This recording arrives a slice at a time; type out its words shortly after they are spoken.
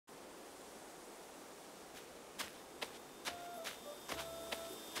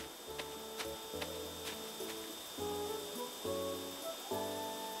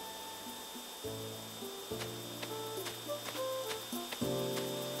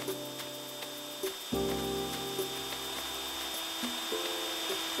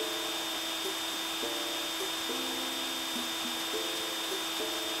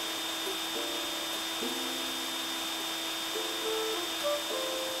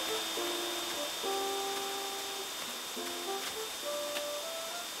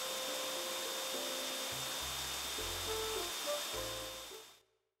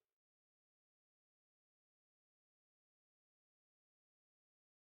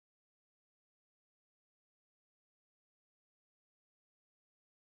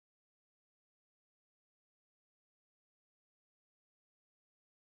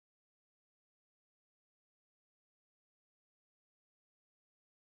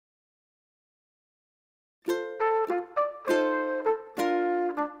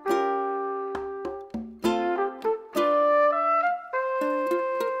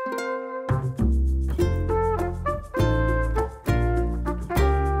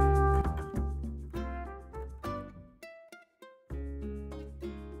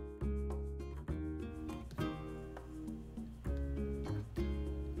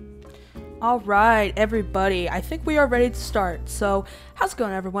Alright, everybody, I think we are ready to start. So, how's it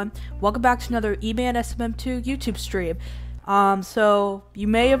going, everyone? Welcome back to another eMan SMM2 YouTube stream. So, you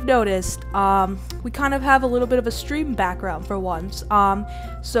may have noticed, we kind of have a little bit of a stream background for once.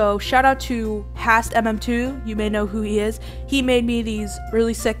 So, shout out to HastMM2, you may know who he is. He made me these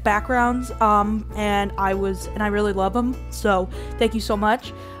really sick backgrounds, and I really love them, so thank you so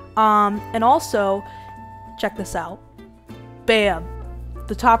much. And also, check this out. Bam!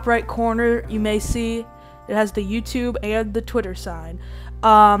 The top right corner, you may see it has the YouTube and the Twitter sign.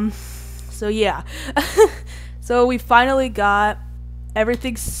 So yeah. So we finally got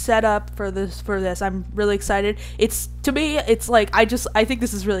everything set up for this. I'm really excited. To me, it's like I think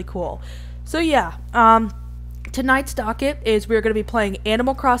this is really cool. So yeah, tonight's docket is we're going to be playing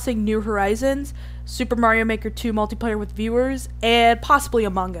Animal Crossing New Horizons, Super Mario Maker 2 multiplayer with viewers, and possibly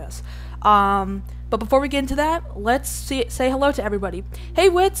Among Us. But before we get into that, let's say hello to everybody. Hey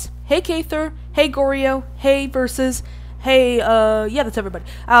Wits, hey Kather, hey Goryo, hey Versus, hey, yeah, that's everybody.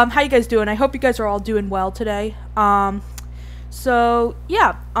 How you guys doing? I hope you guys are all doing well today. So,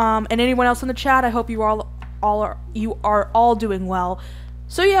 yeah, and anyone else in the chat, I hope you are all doing well.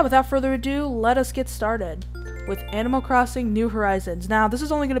 So yeah, without further ado, let us get started with Animal Crossing New Horizons. Now, this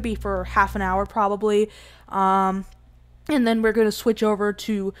is only going to be for half an hour, probably, and then we're going to switch over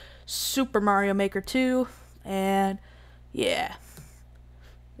to Super Mario Maker 2, and yeah,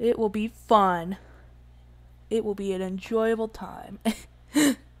 it will be fun. It will be an enjoyable time.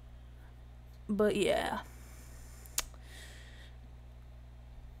 But yeah.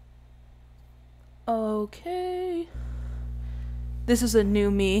 Okay. This is a new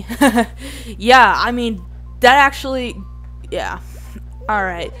me. Yeah, I mean, that actually, yeah.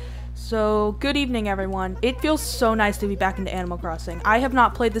 Alright. So, good evening, everyone. It feels so nice to be back into Animal Crossing. I have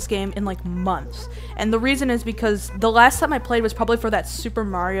not played this game in, like, months. And the reason is because the last time I played was probably for that Super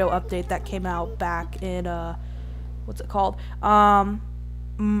Mario update that came out back in, what's it called?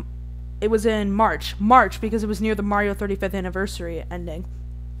 It was in March. Because it was near the Mario 35th anniversary ending.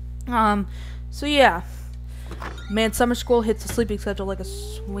 So yeah. Man, summer school hits the sleeping schedule like a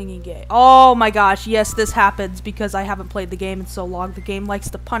swinging gate. Oh my gosh, yes, this happens because I haven't played the game in so long. The game likes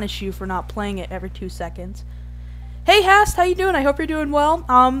to punish you for not playing it every 2 seconds. Hey Hast, how you doing? I hope you're doing well.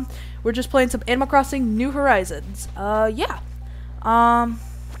 We're just playing some Animal Crossing New Horizons. Yeah.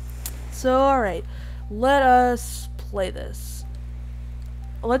 So alright. Let us play this.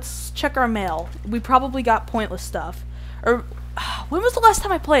 Let's check our mail. We probably got pointless stuff. Or, when was the last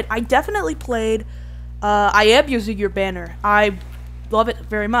time I played? I definitely played... I am using your banner. I love it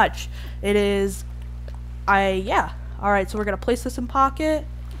very much. It is... yeah. Alright, so we're gonna place this in pocket.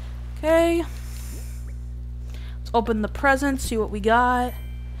 Okay. Let's open the present, see what we got.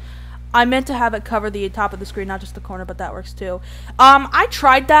 I meant to have it cover the top of the screen, not just the corner, but that works too. I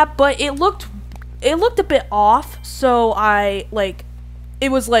tried that, but it looked a bit off, so it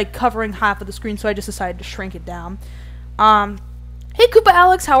was like covering half of the screen, so I just decided to shrink it down. Hey Koopa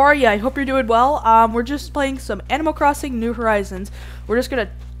Alex, how are you? I hope you're doing well. We're just playing some Animal Crossing New Horizons. We're just gonna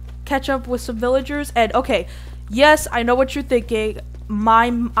catch up with some villagers, and okay, yes, I know what you're thinking.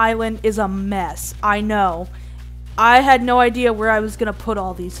 My island is a mess. I know. I had no idea where I was gonna put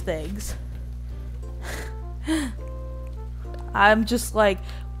all these things. I'm just like,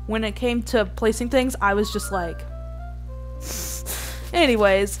 when it came to placing things, I was just like...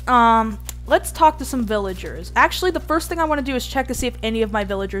 Anyways, let's talk to some villagers. Actually, the first thing I want to do is check to see if any of my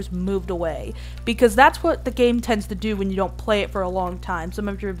villagers moved away. Because that's what the game tends to do when you don't play it for a long time. Some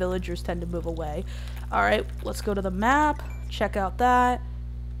of your villagers tend to move away. Alright, let's go to the map. Check out that.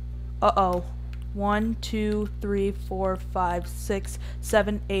 Uh-oh. 1, 2, 3, 4, 5, 6,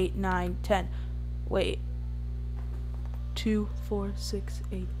 7, 8, 9, 10. Wait. 2, 4, 6,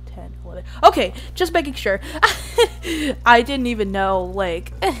 8, 10, 11. Okay, just making sure. I didn't even know,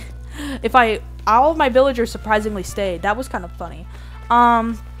 like... all of my villagers surprisingly stayed. That was kind of funny.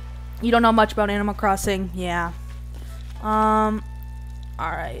 You don't know much about Animal Crossing? Yeah.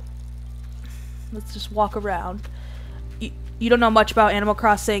 Alright. Let's just walk around. You don't know much about Animal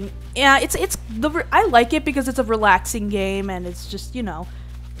Crossing? Yeah, I like it because it's a relaxing game and it's just, you know.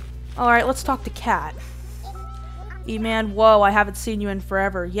 Alright, let's talk to Cat. E-man, whoa, I haven't seen you in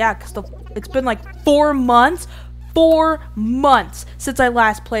forever. Yeah, because it's been like 4 months. 4 months since I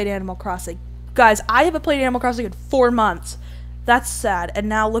last played Animal Crossing. Guys, I haven't played Animal Crossing in 4 months. That's sad. And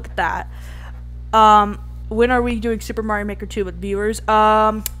now look at that. When are we doing Super Mario Maker 2 with viewers?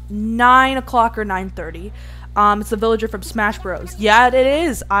 9 o'clock or 9:30. It's the villager from Smash Bros. Yeah, it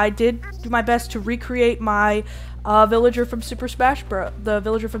is. I did do my best to recreate my villager from Super Smash Bros. The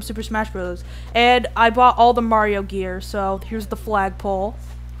villager from Super Smash Bros. And I bought all the Mario gear. So here's the flagpole.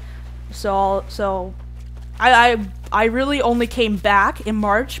 So I really only came back in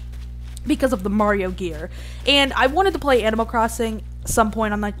March because of the Mario gear, and I wanted to play Animal Crossing some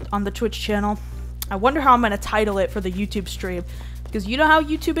point on the Twitch channel. I wonder how I'm gonna title it for the YouTube stream, because you know how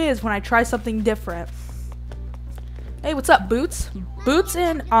YouTube is when I try something different. Hey, what's up, Boots? Boots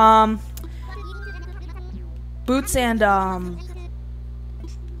and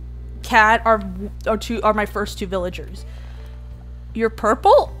Cat are my first two villagers. You're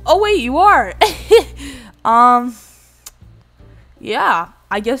purple? Oh wait, you are. Yeah,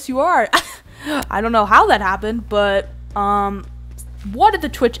 I guess you are. I don't know how that happened, but one of the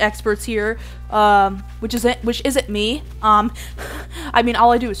Twitch experts here, which isn't me. I mean,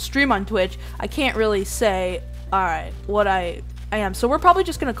 all I do is stream on Twitch. I can't really say, alright, what I am. So we're probably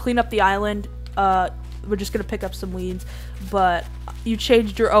just gonna clean up the island. We're just gonna pick up some weeds, but you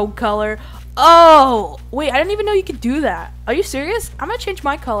changed your own color. Oh, wait, I didn't even know you could do that. Are you serious? I'm gonna change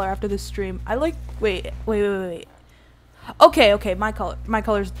my color after this stream. I like, wait. Okay, my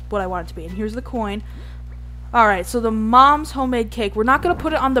color's what I want it to be, and here's the coin. Alright, so the mom's homemade cake, we're not gonna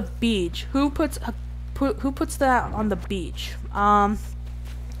put it on the beach. Who puts that on the beach?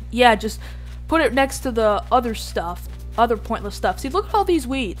 Yeah, just put it next to the other stuff, other pointless stuff. See, look at all these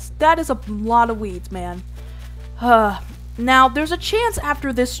weeds. That is a lot of weeds, man. Now, there's a chance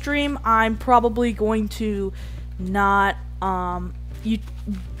after this stream, I'm probably going to not,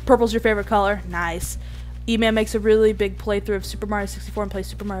 purple's your favorite color? Nice. E-Man makes a really big playthrough of Super Mario 64 and plays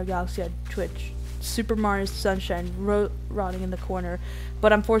Super Mario Galaxy on Twitch. Super Mario Sunshine rotting in the corner,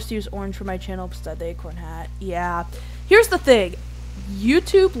 but I'm forced to use orange for my channel beside the acorn hat. Yeah. Here's the thing.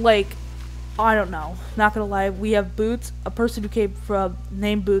 YouTube, like, I don't know. Not gonna lie, we have Boots, a person who came from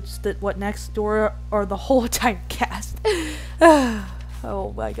named Boots, that what next door, or the whole entire cast.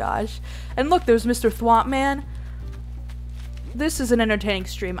 Oh my gosh. And look, there's Mr. Thwompman. This is an entertaining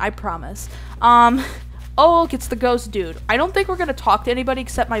stream, I promise. Oh, look, it's the ghost dude. I don't think we're gonna talk to anybody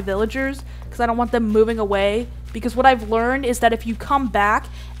except my villagers, because I don't want them moving away. Because what I've learned is that if you come back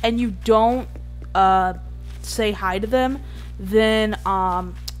and you don't say hi to them, then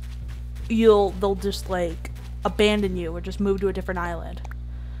they'll just like abandon you or just move to a different island.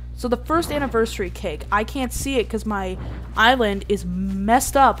 So the first anniversary cake, I can't see it because my island is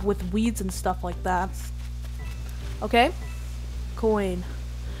messed up with weeds and stuff like that. Okay, coin.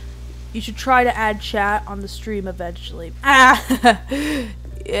 You should try to add chat on the stream eventually.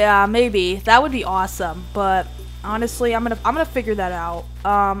 Yeah, maybe. That would be awesome, but honestly, I'm gonna figure that out.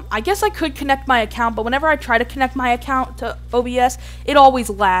 I guess I could connect my account, but whenever I try to connect my account to OBS, it always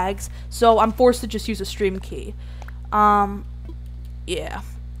lags, so I'm forced to just use a stream key. Yeah.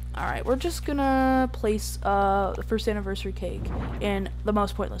 Alright, we're just gonna place the first anniversary cake in the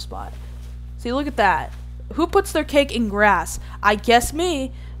most pointless spot. See, look at that. Who puts their cake in grass? I guess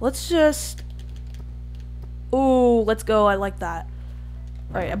me. Let's just... Ooh, let's go. I like that.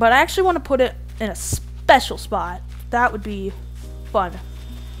 Alright, but I actually want to put it in a special spot. That would be fun.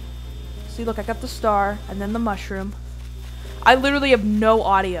 See, look, I got the star and then the mushroom. I literally have no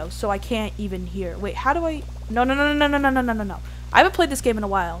audio, so I can't even hear. Wait, how do I... No. I haven't played this game in a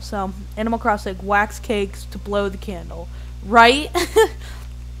while, so... Animal Crossing, wax cakes to blow the candle. Right?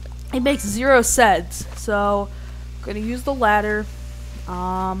 It makes 0 sense. So, I'm gonna use the ladder.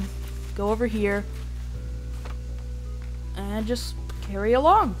 Go over here. And just carry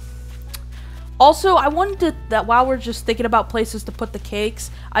along. Also, I wanted that while we're just thinking about places to put the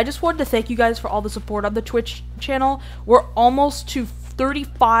cakes, I just wanted to thank you guys for all the support on the Twitch channel. We're almost to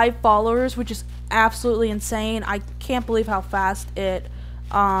 35 followers, which is absolutely insane. I can't believe how fast it's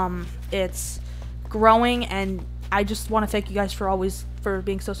growing, and I just want to thank you guys for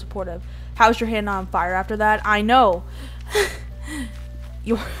being so supportive. How's your hand on fire after that? I know.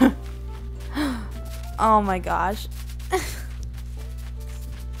 You're oh my gosh.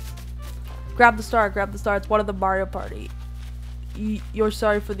 Grab the star, it's one of the Mario Party. You're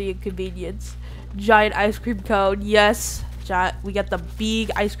sorry for the inconvenience. Giant ice cream cone, yes. We got the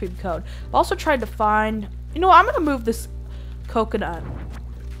big ice cream cone. I'm also trying to find, you know, I'm gonna move this coconut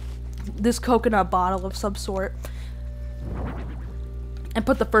bottle of some sort and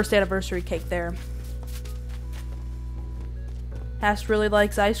put the first anniversary cake there. Hash really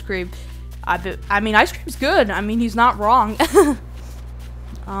likes ice cream. I mean, ice cream's good. I mean, he's not wrong.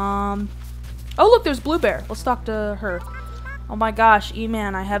 Oh, look, there's Blue Bear. Let's talk to her. Oh my gosh,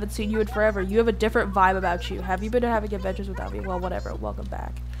 E-Man, I haven't seen you in forever. You have a different vibe about you. Have you been having adventures without me? Well, whatever. Welcome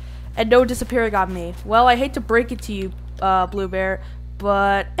back. And no disappearing on me. Well, I hate to break it to you, Blue Bear,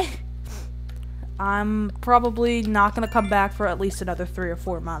 but I'm probably not going to come back for at least another 3 or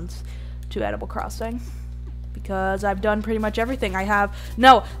 4 months to Animal Crossing. because I've done pretty much everything.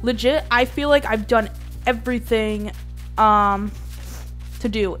 No, legit, I feel like I've done everything to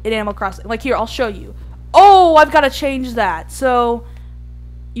do in Animal Crossing. Like, here, I'll show you. Oh, I've got to change that. So,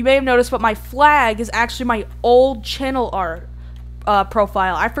 you may have noticed, but my flag is actually my old channel art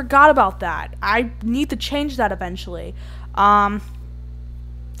profile. I forgot about that. I need to change that eventually. I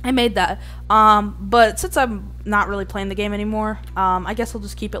made that. But since I'm not really playing the game anymore, I guess I'll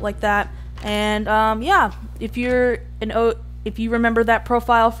just keep it like that. And, yeah, if you remember that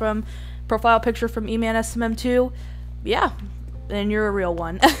profile picture from E-Man SMM2, yeah, then you're a real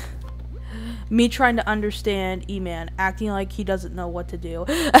one. Me trying to understand E-Man, acting like he doesn't know what to do.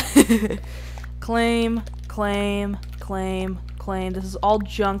 Claim, claim, claim, claim. This is all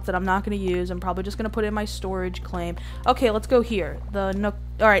junk that I'm not going to use. I'm probably just going to put it in my storage. Claim. Okay, let's go here.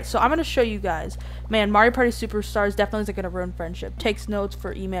 Alright, so I'm going to show you guys. Man, Mario Party Superstars definitely isn't going to ruin friendship. Takes notes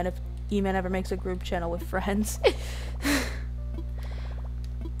for E-Man if E-Man ever makes a group channel with friends.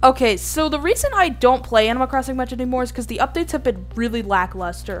 Okay, so the reason I don't play Animal Crossing much anymore is because the updates have been really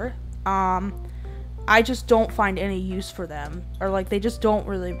lackluster. I just don't find any use for them. Or, like, they just don't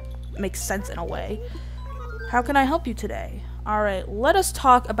really make sense in a way. How can I help you today? Alright, let us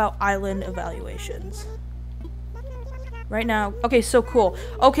talk about island evaluations. Right now. Okay, so cool.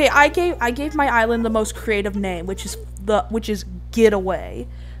 Okay, I gave my island the most creative name, which is Getaway.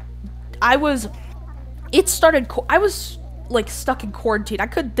 I was like stuck in quarantine. I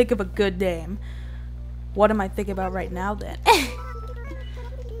couldn't think of a good name. What am I thinking about right now then?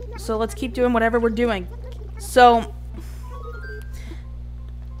 So let's keep doing whatever we're doing. So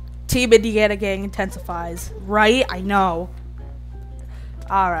Team Indiana Gang intensifies. Right? I know.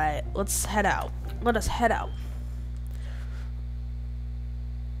 Alright, let's head out. Let us head out.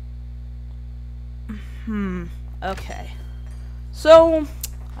 Okay. So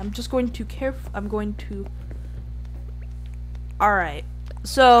I'm just going to Alright,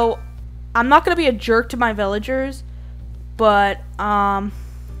 so I'm not gonna be a jerk to my villagers, but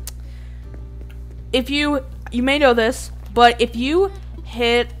if you may know this, but if you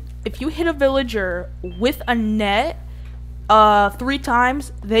hit a villager with a net 3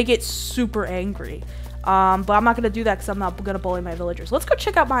 times, they get super angry. But I'm not gonna do that because I'm not gonna bully my villagers. Let's go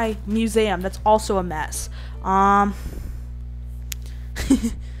check out my museum. That's also a mess. Alright.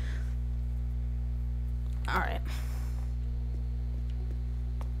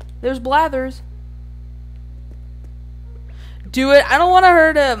 There's Blathers. Do it. I don't want to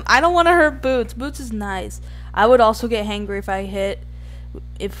hurt him. I don't want to hurt Boots. Boots is nice. I would also get hangry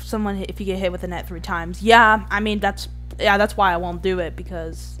if you get hit with a net 3 times. Yeah, I mean that's why I won't do it,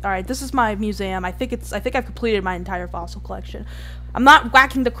 because alright, this is my museum. I think I've completed my entire fossil collection. I'm not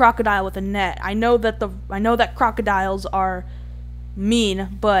whacking the crocodile with a net. I know that crocodiles are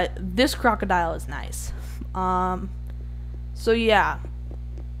mean, but this crocodile is nice. So yeah.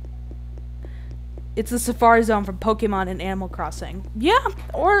 It's the Safari Zone from Pokemon and Animal Crossing. Yeah,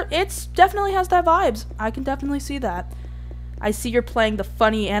 or it definitely has that vibes. I can definitely see that. I see you're playing the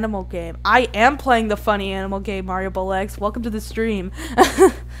funny animal game. I am playing the funny animal game, Mario Bolex. Welcome to the stream.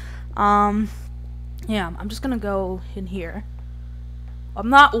 Yeah, I'm just gonna go in here. I'm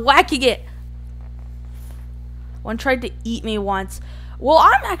not whacking it. One tried to eat me once. Well,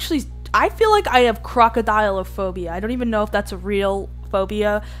 I feel like I have crocodilophobia. I don't even know if that's a real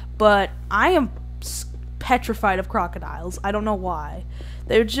phobia, but I am petrified of crocodiles. I don't know why.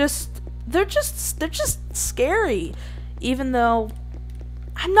 They're just scary. Even though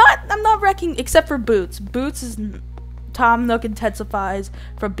I'm not wrecking, except for Boots. Boots is Tom Nook intensifies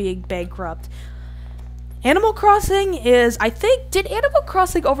from being bankrupt. Animal Crossing is, did Animal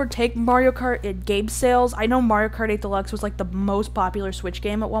Crossing overtake Mario Kart in game sales? I know Mario Kart 8 Deluxe was like the most popular Switch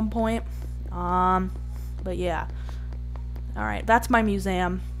game at one point. But yeah. Alright, that's my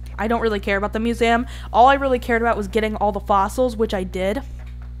museum. I don't really care about the museum. All I really cared about was getting all the fossils, which I did.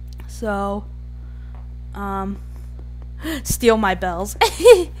 So, steal my bells.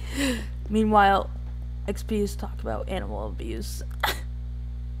 Meanwhile, XP is talk about animal abuse.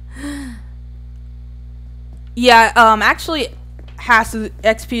 Yeah, actually,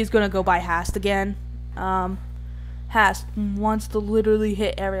 XP is gonna go by Hast again. Hast wants to literally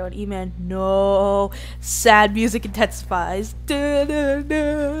hit everyone. E-Man, no. Sad music intensifies.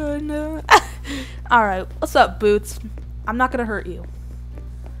 Alright, what's up, Boots? I'm not gonna hurt you.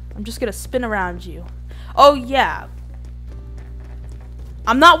 I'm just gonna spin around you. Oh, yeah.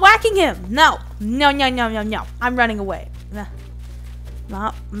 I'm not whacking him. No. No. I'm running away.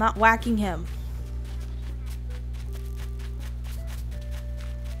 I'm not whacking him.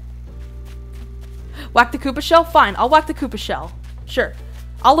 Whack the Koopa shell? Fine, I'll whack the Koopa shell. Sure.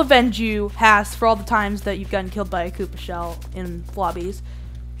 I'll avenge you, Hass, for all the times that you've gotten killed by a Koopa Shell in lobbies.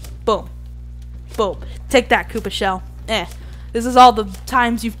 Boom. Boom. Take that, Koopa Shell. This is all the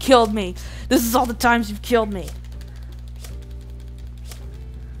times you've killed me. This is all the times you've killed me.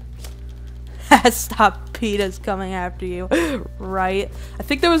 Stop, PETA's coming after you. Right? I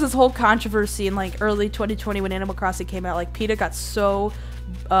think there was this whole controversy in like early 2020 when Animal Crossing came out. Like PETA got so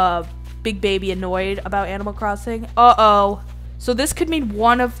big baby annoyed about Animal Crossing. Uh-oh. So this could mean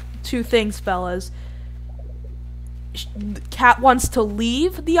one of two things, fellas. Cat wants to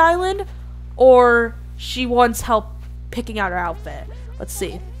leave the island, or she wants help picking out her outfit. Let's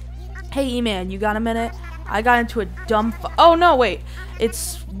see. Hey, E-Man, you got a minute? I got into a dumb oh, no, wait.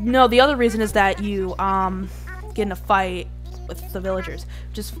 No, the other reason is that you, get in a fight with the villagers.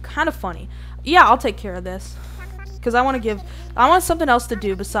 Which is kind of funny. Yeah, I'll take care of this. Because I want something else to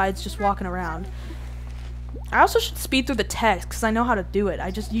do besides just walking around. I also should speed through the text because I know how to do it.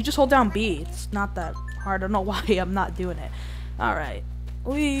 You just hold down B. It's not that hard. I don't know why I'm not doing it. Alright.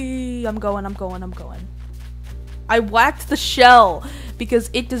 I'm going. I whacked the shell because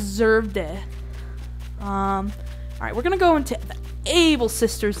it deserved it. Alright, we're gonna go into the Able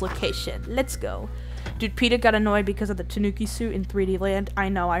Sisters location. Let's go. Dude, PETA got annoyed because of the Tanuki suit in 3D Land. I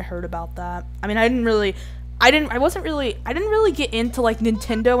know, I heard about that. I mean, I didn't really get into like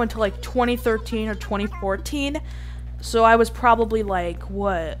Nintendo until like 2013 or 2014. So I was probably like,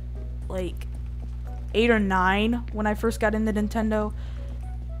 what, like 8 or 9 when I first got into Nintendo.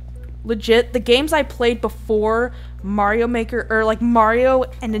 Legit, the games I played before Mario Maker, or like Mario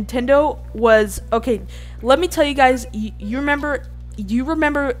and Nintendo was, okay, let me tell you guys, you remember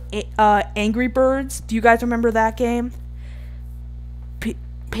Angry Birds? Do you guys remember that game?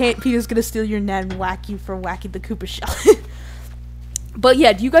 PETA's gonna steal your net and whack you for whacking the Koopa Shell. But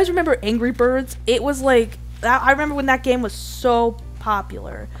yeah, do you guys remember Angry Birds? It was like, I remember when that game was so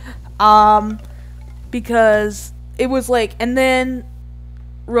popular. Because it was like, and then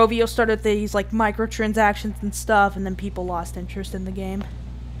Rovio started these like microtransactions and stuff, and then people lost interest in the game.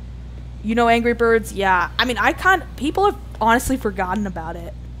 You know Angry Birds? Yeah. I mean, people have honestly forgotten about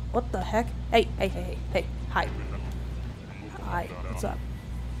it. What the heck? Hey, hi. Hi, what's up?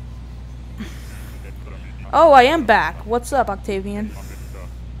 Oh, I am back. What's up, Octavian?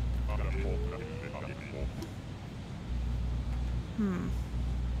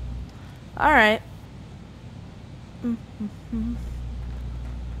 Alright.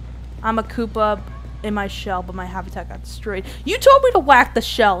 I'm a Koopa in my shell, but my habitat got destroyed. You told me to whack the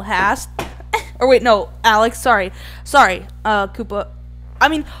shell, Hass. Or wait, no, Alex, sorry, Koopa. I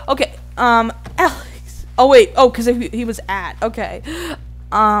mean, okay, Alex. Oh wait, because he was at, okay.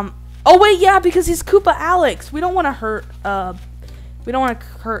 Oh wait, yeah, because he's Koopa Alex. We don't want to hurt Koopa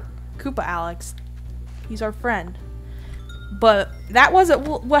Alex. He's our friend. But that wasn't,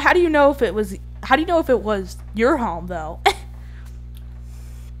 well, how do you know if it was your home though?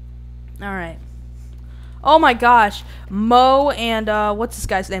 Alright. Oh my gosh. Mo and what's this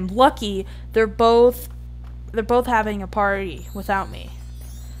guy's name? Lucky. They're both having a party without me.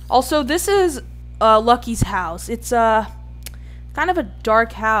 Also, this is Lucky's house. It's kind of a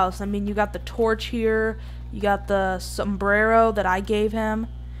dark house. I mean, you got the torch here. You got the sombrero that I gave him.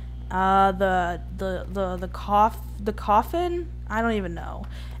 The coffin? I don't even know.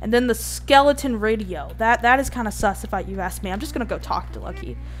 And then the skeleton radio. That is kind of sus if you ask me. I'm just gonna go talk to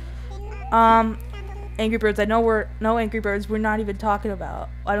Lucky. Angry Birds. I know no Angry Birds. We're not even talking about.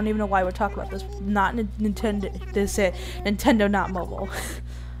 I don't even know why we're talking about this. Not Nintendo. This it. Nintendo, not mobile.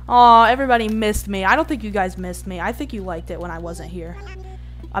 Aw, everybody missed me. I don't think you guys missed me. I think you liked it when I wasn't here.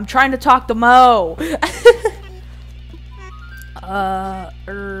 I'm trying to talk to Mo.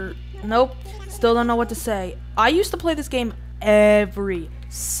 Nope. Still don't know what to say. I used to play this game every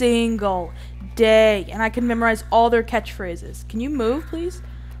single day, and I can memorize all their catchphrases. Can you move, please?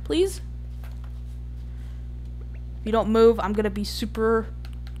 Please? If you don't move, I'm gonna be super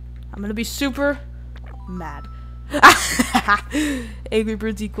mad. Angry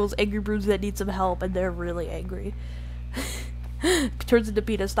Birds equals Angry Birds that need some help, and they're really angry. Turns into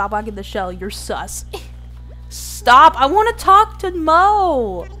PETA. Stop whacking the shell. You're sus. Stop. I want to talk to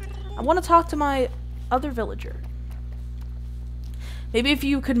Mo. I want to talk to my other villager. Maybe if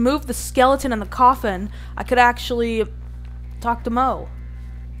you could move the skeleton and the coffin, I could actually talk to Mo.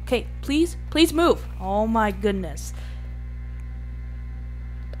 Okay, please move. Oh my goodness.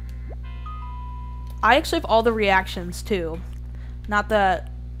 I actually have all the reactions too. Not the...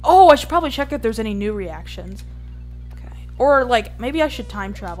 Oh, I should probably check if there's any new reactions. Okay. Or like, maybe I should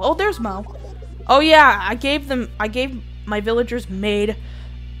time travel. Oh, there's Mo. Oh yeah, I gave my villagers made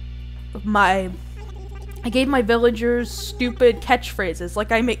my I gave my villagers stupid catchphrases.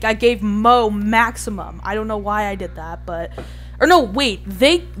 Like I gave Mo Maximum. I don't know why I did that, but or no, wait,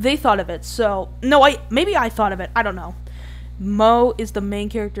 they thought of it. So no, maybe I thought of it. I don't know. Mo is the main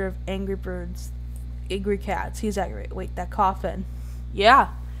character of Angry Birds, Angry Cats. He's angry. Wait, that coffin. Yeah.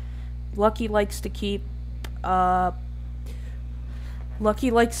 Lucky likes to keep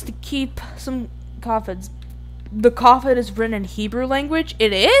some coffins. The coffin is written in Hebrew language.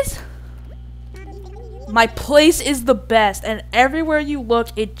 It is? My place is the best, and everywhere you look,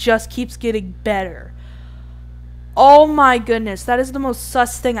 it just keeps getting better. Oh my goodness, that is the most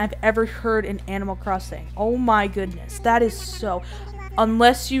sus thing I've ever heard in Animal Crossing. Oh my goodness, that is so...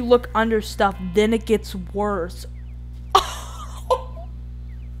 Unless you look under stuff, then it gets worse.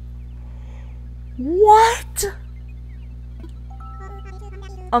 What?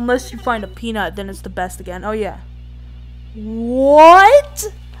 Unless you find a peanut, then it's the best again. Oh yeah.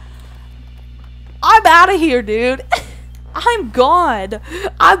 What? I'm out of here, dude. I'm gone.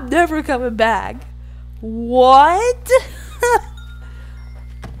 I'm never coming back. What?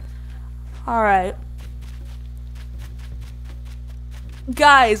 Alright.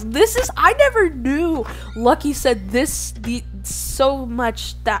 Guys, this is... I never knew Lucky said this so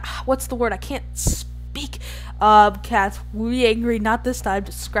much that... What's the word? I can't speak. Cats, we angry. Not this time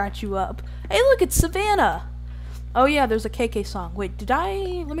to scratch you up. Hey, look, it's Savannah. Oh yeah, there's a KK song. Wait,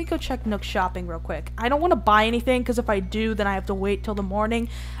 let me go check Nook Shopping real quick. I don't want to buy anything, because if I do, then I have to wait till the morning.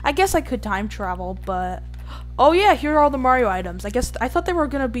 I guess I could time travel, but... Oh yeah, here are all the Mario items. I thought they were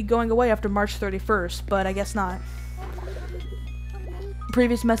going to be going away after March 31st, but I guess not.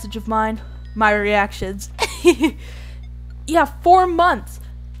 Previous message of mine, my reactions. Yeah, 4 months.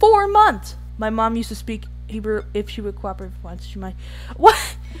 4 months! My mom used to speak Hebrew. If she would cooperate once, she might...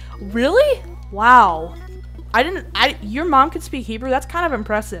 What? Really? Wow. Your mom could speak Hebrew? That's kind of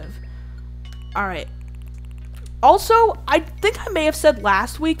impressive. Alright. Also, I think I may have said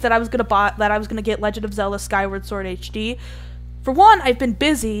last week that I was gonna get Legend of Zelda Skyward Sword HD. For one, I've been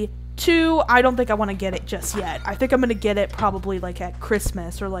busy. 2, I don't think I want to get it just yet. I think I'm gonna get it probably like at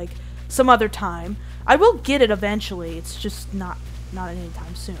Christmas or like some other time. I will get it eventually. It's just not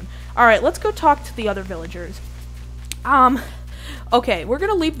anytime soon. Alright, let's go talk to the other villagers. Okay, we're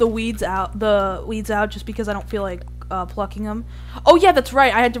gonna leave the weeds out just because I don't feel like plucking them. Oh yeah, that's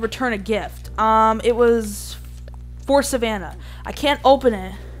right, I had to return a gift. It was for Savannah. I can't open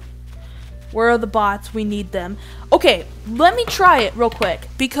it. Where are the bots? We need them. Okay, let me try it real quick,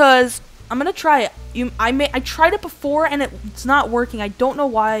 because I'm gonna try it. I tried it before and it's not working. I don't know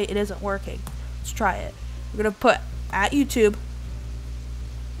why it isn't working. Let's try it. We're gonna put at YouTube.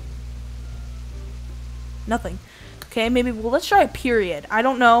 Nothing. Okay, maybe, well, let's try a period. I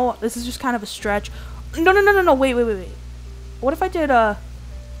don't know. This is just kind of a stretch. No, wait. What if I did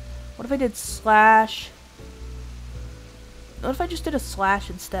slash? What if I just did a slash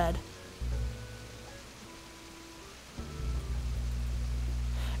instead?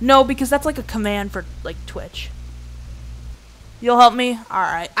 No, because that's like a command for, like, Twitch. You'll help me?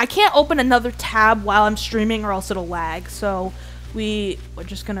 Alright. I can't open another tab while I'm streaming or else it'll lag, so we're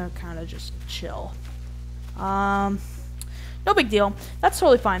just gonna kind of just chill. No big deal. That's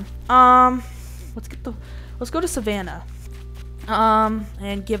totally fine. Let's go to Savannah.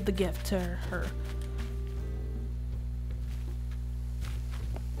 And give the gift to her.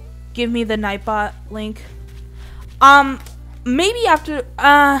 Give me the Nightbot link. Maybe after,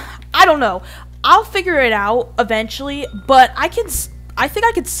 I don't know. I'll figure it out eventually, but I think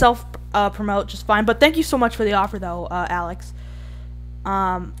I could self promote just fine. But thank you so much for the offer though, Alex.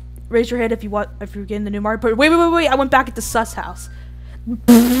 Raise your hand if you're getting the new Mario. But wait, I went back at the sus house.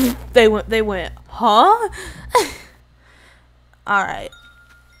 They went, huh? Alright.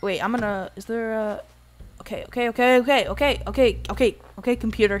 Wait, is there a... Okay,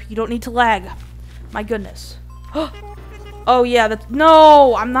 computer. You don't need to lag. My goodness. Oh yeah,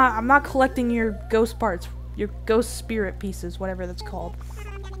 no, I'm not collecting your ghost parts. Your ghost spirit pieces, whatever that's called.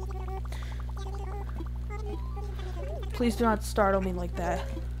 Please do not startle me like that.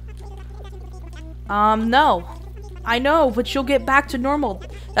 No. I know, but you'll get back to normal.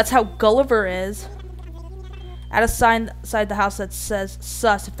 That's how Gulliver is. Add a sign outside the house that says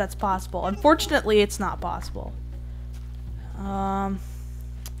sus if that's possible. Unfortunately, it's not possible.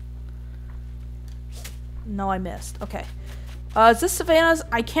 No, I missed. Okay. Is this Savannah's?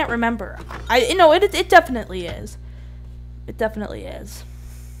 I can't remember. It definitely is. It definitely is.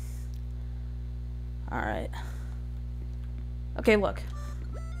 Alright. Okay, look.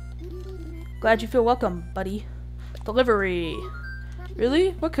 Glad you feel welcome, buddy. Delivery.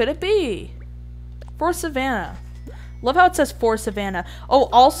 Really? What could it be? For Savannah. Love how it says for Savannah. Oh,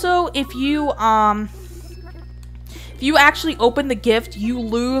 also, if you if you actually open the gift, you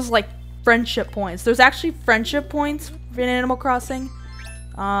lose like friendship points. There's actually friendship points in Animal Crossing.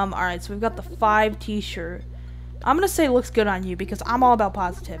 Alright, so we've got the 5 t-shirt. I'm gonna say it looks good on you because I'm all about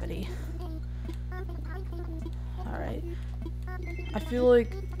positivity. Alright. I feel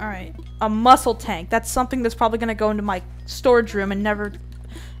like, alright. A muscle tank. That's something that's probably gonna go into my storage room and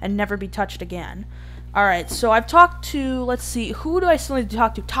never be touched again. Alright, so I've talked to, let's see, who do I still need to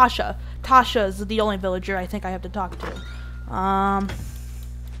talk to? Tasha. Tasha is the only villager I think I have to talk to.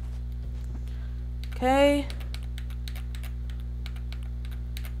 Okay.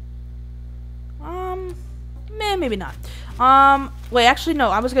 Maybe not. Wait, actually, no.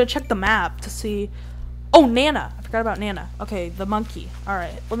 I was gonna check the map to see. Oh, Nana. I forgot about Nana. Okay, the monkey.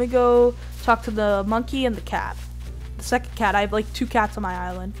 Alright, let me go talk to the monkey and the cat. The second cat. I have like 2 cats on my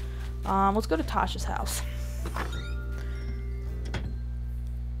island. Let's go to Tasha's house.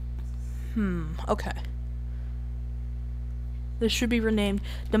 Okay. This should be renamed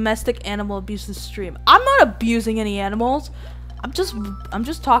Domestic Animal Abuse Stream. I'm not abusing any animals. I'm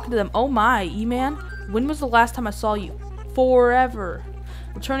just talking to them. Oh my, E-Man. When was the last time I saw you? Forever.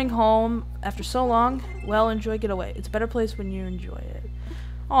 Returning home after so long. Well, enjoy getaway. It's a better place when you enjoy it.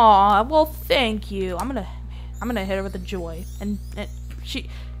 Aw, well, thank you. I'm gonna hit her with a joy. And she.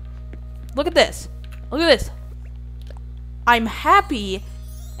 Look at this. Look at this. I'm happy,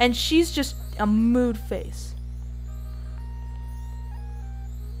 and she's just a mood face.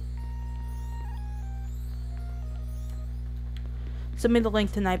 Send me the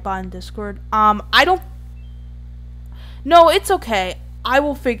link to Nightbot in Discord. I don't. No, it's okay.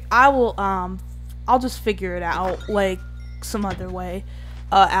 I'll just figure it out like some other way.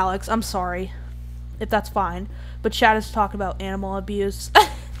 Alex, I'm sorry if that's fine. But chat is talking about animal abuse.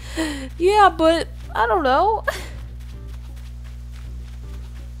 Yeah, but I don't know.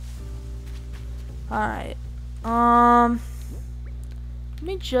 Alright. Let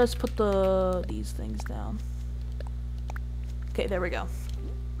me just put these things down. Okay, there we go.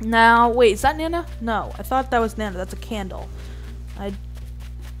 Now, wait, is that Nana? No, I thought that was Nana. That's a candle.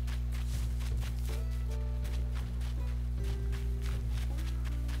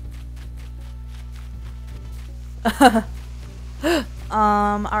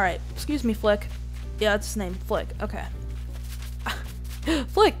 Alright. Excuse me, Flick. Yeah, that's his name. Flick. Okay.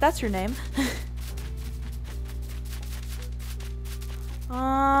 Flick, that's your name.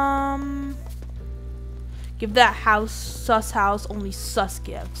 Give that sus house only sus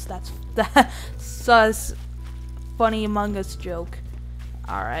gifts. That's that sus funny Among Us joke.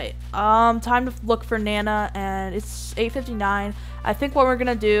 Alright. Time to look for Nana, and it's 8:59. I think what we're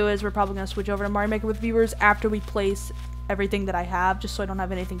gonna do is we're probably gonna switch over to Mario Maker with viewers after we place everything that I have, just so I don't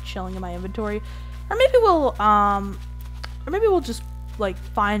have anything chilling in my inventory. Or maybe we'll just like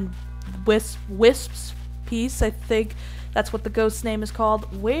find Wisp's piece. I think that's what the ghost's name is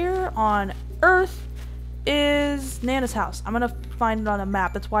called. Where on earth is Nana's house? I'm gonna find it on a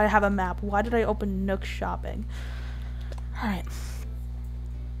map. That's why I have a map. Why did I open Nook Shopping? Alright.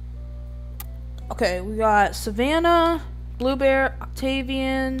 Okay, we got Savannah, Blue Bear,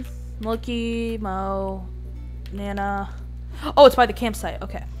 Octavian, Milky, Mo, Nana. Oh, it's by the campsite.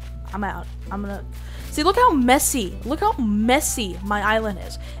 Okay. I'm out. I'm gonna... See, look how messy my island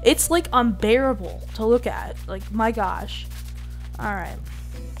is. It's, like, unbearable to look at. Like, my gosh. Alright.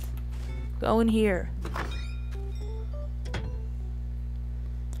 Go in here.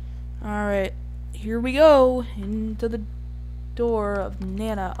 Alright. Here we go. Into the door of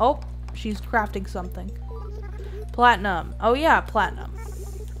Nana. Oh, she's crafting something. Platinum. Oh, yeah, platinum.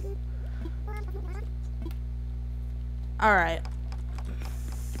 Alright.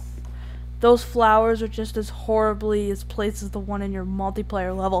 Those flowers are just as horribly as placed as the one in your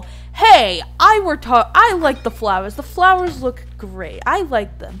multiplayer level. Hey, I like the flowers. The flowers look great. I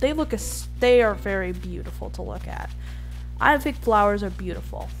like them. They are very beautiful to look at. I think flowers are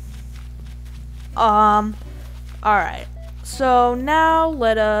beautiful. Alright. So now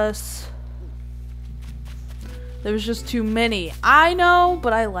let us... There's just too many. I know,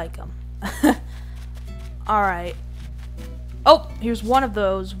 but I like them. Alright. Oh, here's one of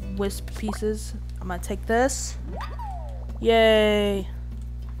those wisp pieces. I'm gonna take this. Yay.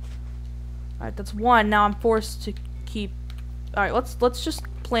 Alright, that's one. Now I'm forced to keep... Alright, let's just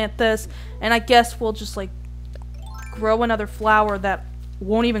plant this. And I guess we'll just, like, grow another flower that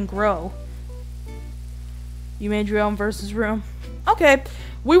won't even grow. You made your own versus room. Okay.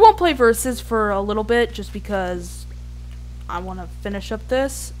 We won't play versus for a little bit just because I want to finish up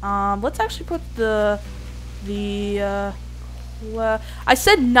this. Let's actually put I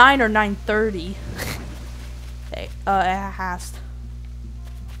said 9 or 9:30. Hey, it has.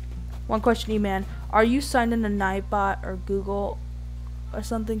 One question, E-Man. Are you signed in to Nightbot or Google or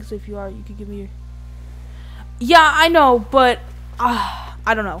something? Because if you are, you could give me your... Yeah, I know, but I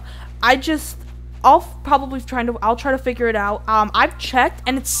don't know. I'll try to figure it out. I've checked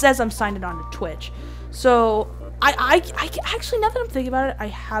and it says I'm signed in on Twitch. So I actually, now that I'm thinking about it, I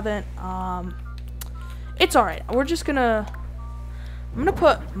haven't. It's all right. I'm gonna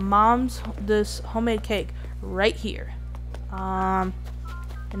put this homemade cake right here.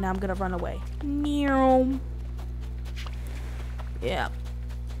 And now I'm gonna run away. Meow. Yeah.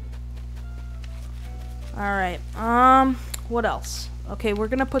 Alright, what else? Okay, we're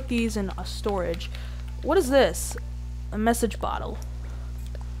gonna put these in a storage. What is this? A message bottle.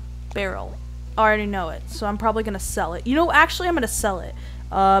 Barrel. I already know it, so I'm probably gonna sell it. You know, actually, I'm gonna sell it.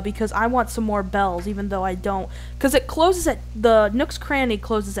 Because I want some more bells, even though I don't. Because it closes the Nook's Cranny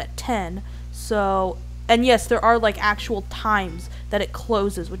closes at 10, so... And yes, there are, like, actual times that it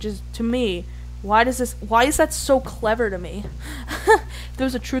closes, which is, to me... Why is that so clever to me? If there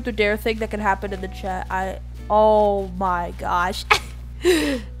was a truth or dare thing that could happen in the chat, oh my gosh.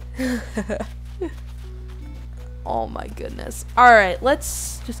 Oh my goodness. Alright,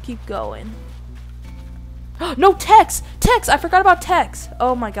 let's just keep going. No, Tex! Tex! I forgot about Tex!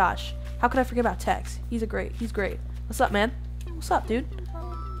 Oh my gosh. How could I forget about Tex? He's great. What's up, man? What's up, dude?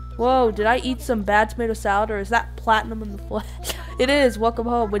 Whoa, did I eat some bad tomato salad, or is that platinum in the flesh? It is. Welcome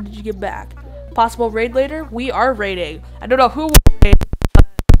home. When did you get back? Possible raid later? We are raiding. I don't know who will raid, but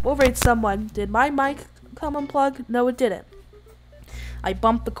we'll raid someone. Did my mic come unplugged? No, it didn't. I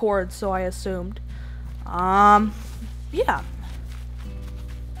bumped the cord, so I assumed. Yeah.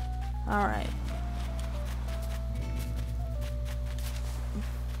 Alright.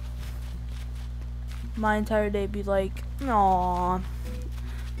 My entire day be like, aww,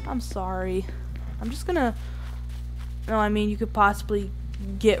 I'm sorry. I'm just gonna... No, I mean, you could possibly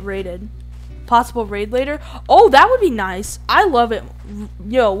get raided. Possible raid later. Oh, that would be nice. I love it.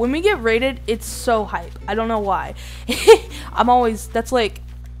 Yo, when we get raided, it's so hype. I don't know why. That's like,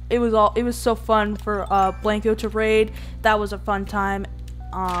 it was so fun for Blanco to raid. That was a fun time.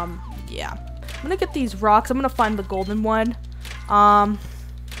 Yeah. I'm gonna get these rocks. I'm gonna find the golden one. Probably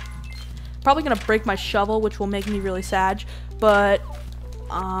gonna break my shovel, which will make me really sad. But,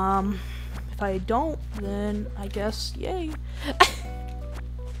 if I don't, then I guess, yay.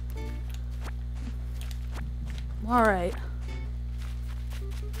 Alright.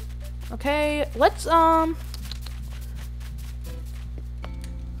 Okay, let's, Alrighty,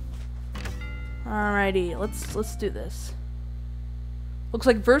 let's do this. Looks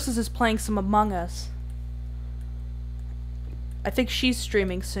like Versus is playing some Among Us. I think she's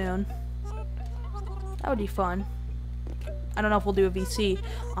streaming soon. That would be fun. I don't know if we'll do a VC.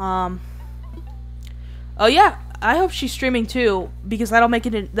 Oh yeah, I hope she's streaming too, because that'll make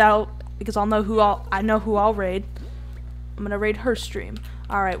it because I know who I'll raid. I'm gonna raid her stream.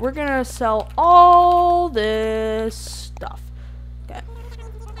 Alright, we're gonna sell all this stuff. Okay.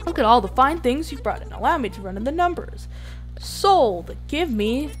 Look at all the fine things you've brought in. Allow me to run in the numbers. Sold. Give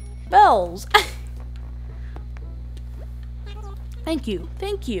me bells. Thank you.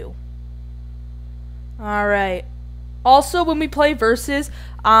 Thank you. Alright. Also, when we play Versus,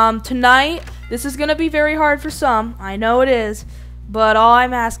 tonight, this is gonna be very hard for some. I know it is. But all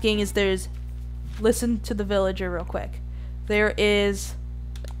I'm asking is listen to the villager real quick. There is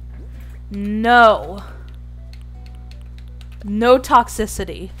no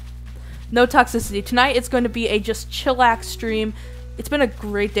toxicity. No toxicity. Tonight it's going to be a just chillax stream. It's been a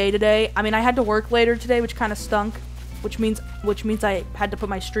great day today. I mean, I had to work later today, which kind of stunk. Which means I had to put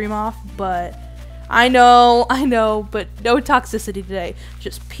my stream off, but I know, but no toxicity today.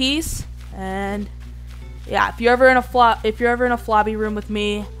 Just peace and yeah, if you're ever in a flobby room with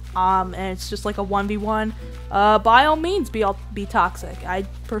me, and it's just like a 1v1, by all means be toxic. I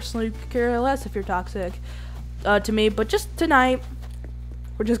personally care less if you're toxic to me, but just tonight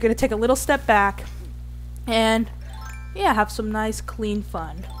we're just gonna take a little step back and yeah, have some nice clean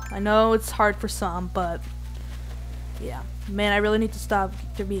fun. I know it's hard for some, but yeah, man, I really need to stop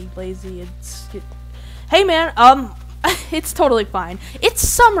to be lazy. Hey man, it's totally fine. It's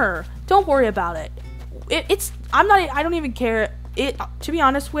summer. Don't worry about it. I don't even care. To be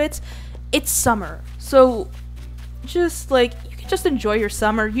honest, it's summer. So just like, you can just enjoy your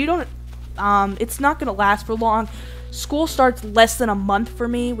summer. You don't, it's not gonna last for long. School starts less than a month for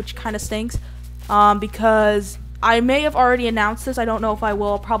me, which kind of stinks. Because I may have already announced this. I don't know if I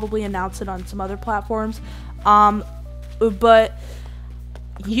will. I'll probably announce it on some other platforms. But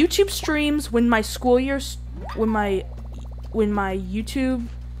YouTube streams when my school year's, when my YouTube,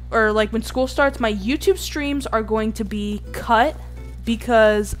 or like when school starts, my YouTube streams are going to be cut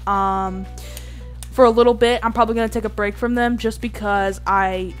because for a little bit I'm probably gonna take a break from them just because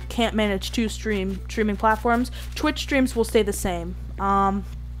I can't manage two streaming platforms. Twitch streams will stay the same.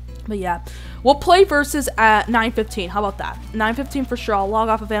 But yeah, we'll play versus at 9:15. How about that? 9:15 for sure. I'll log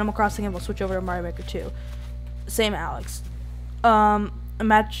off of Animal Crossing and we'll switch over to Mario Maker 2. Same Alex.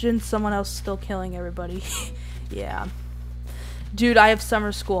 Imagine someone else still killing everybody. Yeah. Dude, I have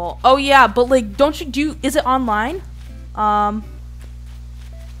summer school. Oh yeah, but like, don't you do? Is it online?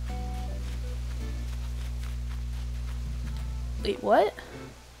 Wait, what?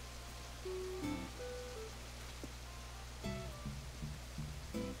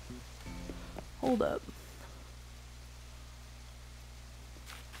 Hold up.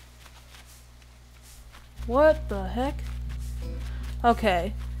 What the heck?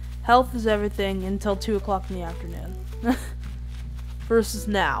 Okay. Health is everything until 2 o'clock in the afternoon. Versus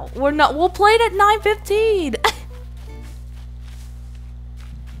now. We'll play it at 9:15.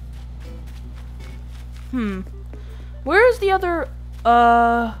 Where's the other,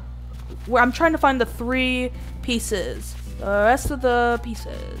 where I'm trying to find the 3 pieces. The rest of the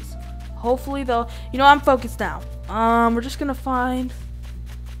pieces. Hopefully they'll, you know, I'm focused now. We're just gonna find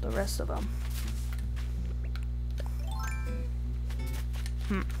the rest of them.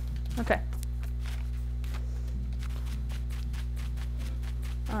 Okay.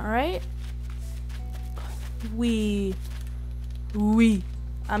 Alright. I mean,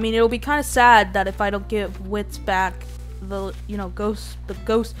 it'll be kind of sad that if I don't give wits back, the, you know,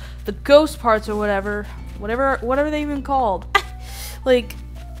 the ghost parts or whatever they even called. Like,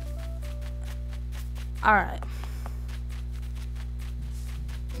 alright.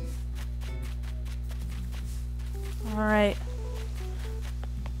 Alright.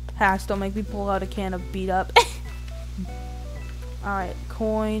 Hacks, don't make me pull out a can of beat up. Alright,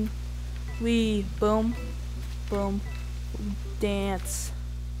 coin. Boom. Boom. Dance.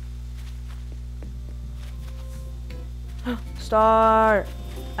 Star.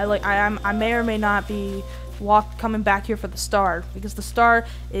 I may or may not be coming back here for the star, because the star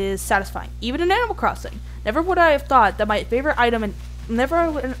is satisfying. Even in Animal Crossing. Never would I have thought that my favorite item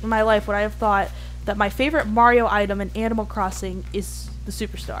never in my life would I have thought that my favorite Mario item in Animal Crossing is the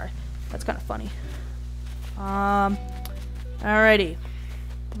superstar. That's kind of funny. Alrighty.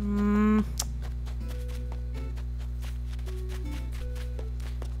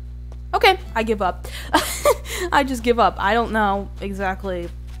 Okay, I give up. I just give up. I don't know exactly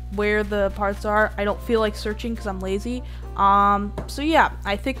where the parts are. I don't feel like searching because I'm lazy. So yeah,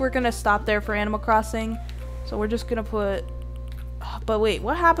 I think we're gonna stop there for Animal Crossing. So we're just gonna put, but wait,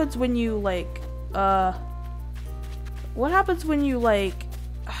 what happens when you like,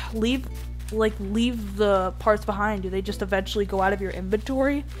 leave the parts behind? Do they just eventually go out of your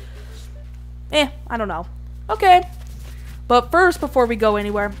inventory? I don't know. Okay. But first, before we go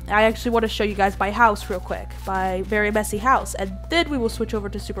anywhere, I actually want to show you guys my house real quick. My very messy house. And then we will switch over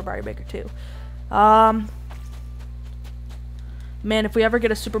to Super Mario Maker 2. Man, if we ever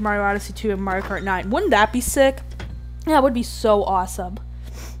get a Super Mario Odyssey 2 and Mario Kart 9, wouldn't that be sick? Yeah, it would be so awesome.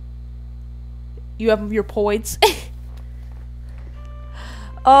 You have your points.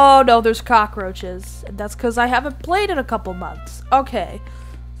 Oh no, there's cockroaches. And that's because I haven't played in a couple months. Okay.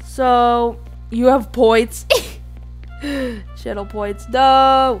 So, you have points. Channel points.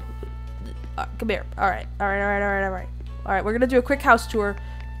 No! Come here. Alright, we're gonna do a quick house tour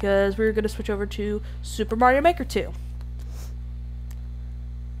because we're gonna switch over to Super Mario Maker 2.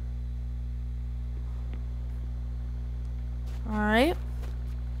 Alright.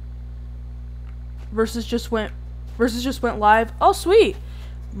 Versus just went live. Oh, sweet!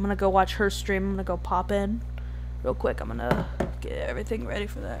 I'm gonna go watch her stream. I'm gonna go pop in real quick. I'm gonna get everything ready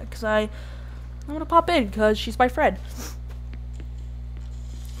for that because I'm gonna pop in because she's my friend.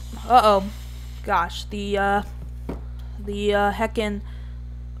 Uh-oh. Gosh, the heckin'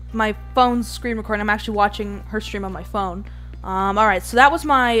 my phone's screen recording. I'm actually watching her stream on my phone. Alright, so that was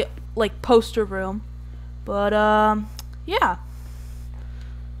my, like, poster room. But, yeah.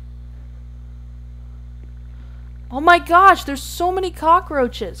 Oh my gosh, there's so many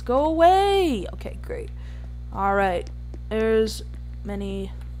cockroaches. Go away. Okay, great. Alright. There's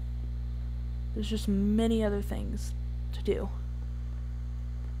just many other things to do.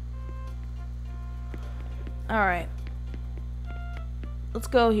 Alright. Let's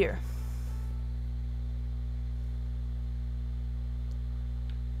go here.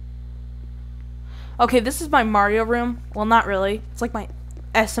 Okay, this is my Mario room. Well, not really. It's like my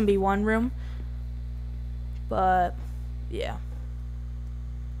SMB1 room. But, yeah.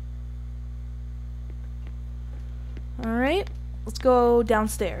 Alright. Let's go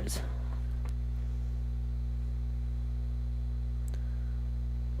downstairs.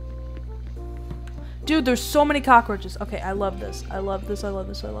 Dude, there's so many cockroaches. Okay, I love this. I love this. I love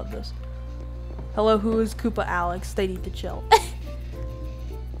this. I love this. Hello, who is Koopa Alex? They need to chill.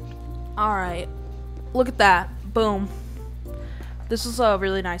 Alright. Look at that. Boom. This is a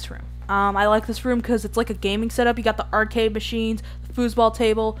really nice room. I like this room because it's like a gaming setup. You got the arcade machines, the foosball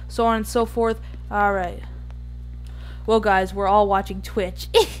table, so on and so forth. Alright. Well, guys, we're all watching Twitch.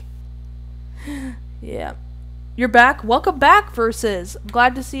 Yeah. You're back? Welcome back, Versus. I'm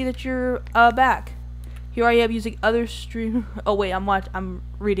glad to see that you're back. Here I am using other stream. Oh, wait, I'm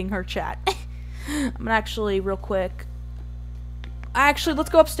reading her chat. I'm gonna actually, real quick. Actually, let's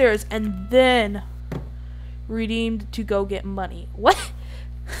go upstairs and then redeemed to go get money. What?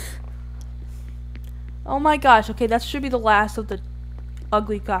 Oh my gosh. Okay, that should be the last of the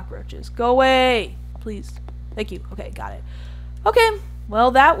ugly cockroaches. Go away, please. Thank you. Okay, got it. Okay,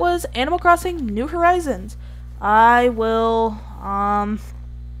 well, that was Animal Crossing New Horizons. I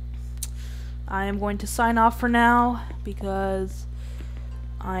am going to sign off for now because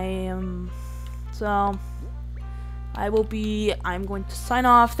I'm going to sign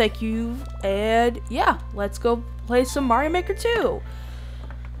off. Thank you, and yeah, let's go play some Mario Maker 2.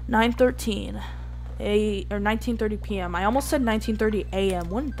 9:13 or 19:30 p.m. I almost said 19:30 a.m.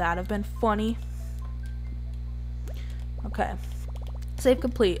 Wouldn't that have been funny? Okay. Save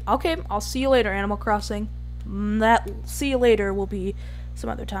complete. Okay, I'll see you later, Animal Crossing. That see you later will be some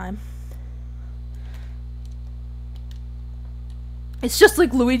other time. It's just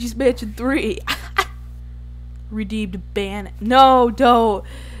like Luigi's Mansion 3. Redeemed ban. No, don't,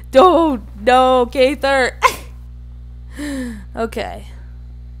 no, Gaither. Okay.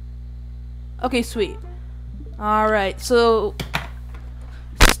 Okay, sweet. Alright, so...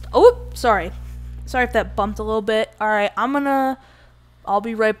 Oh, sorry. Sorry if that bumped a little bit. Alright, I'll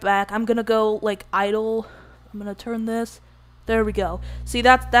be right back. I'm gonna go, like, idle. I'm gonna turn this. There we go. See,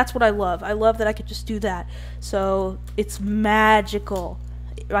 that's what I love. I love that I could just do that. So, it's magical.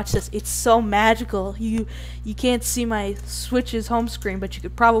 Watch this. It's so magical. You can't see my Switch's home screen, but you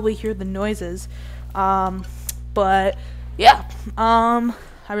could probably hear the noises. But yeah.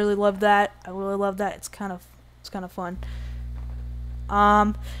 I really love that. I really love that. It's kind of fun.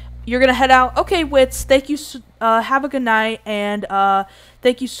 You're gonna head out. Okay, Wits. Thank you. Have a good night, and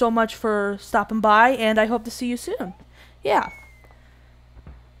thank you so much for stopping by. And I hope to see you soon. Yeah.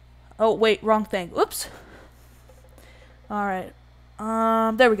 Oh wait, wrong thing. Oops. All right.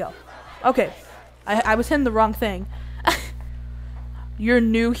 There we go. Okay. I was hitting the wrong thing. You're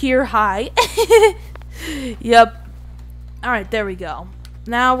new here, hi. Yep. Alright, there we go.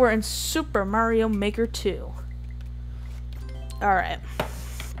 Now we're in Super Mario Maker 2. Alright.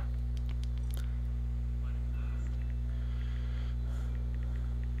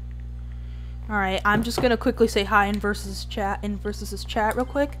 Alright, I'm just gonna quickly say hi in Versus's chat real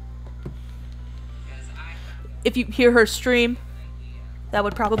quick. If you hear her stream, that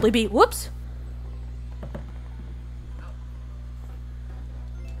would probably be... Whoops!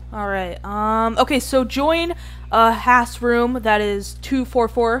 Alright, okay, so join Haas room, that is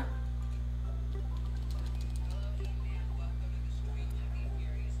 244.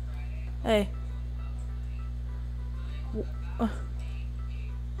 Hey.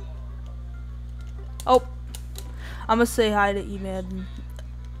 Oh. I'm gonna say hi to E-Man.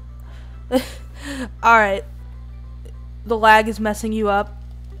 Alright. The lag is messing you up.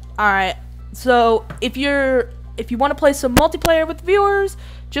 Alright, so if you want to play some multiplayer with viewers,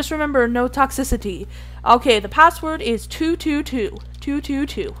 just remember no toxicity. Okay, the password is 222.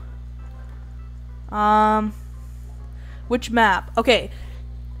 222. Which map? Okay.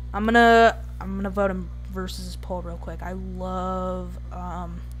 I'm gonna vote in Versus poll real quick. I love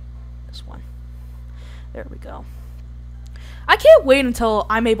this one. There we go. I can't wait until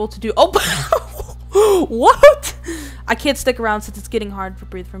I'm able to do... Oh, what? I can't stick around since it's getting hard to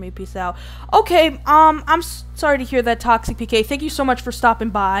breathe for me. Peace out. Okay, I'm sorry to hear that, Toxic PK. Thank you so much for stopping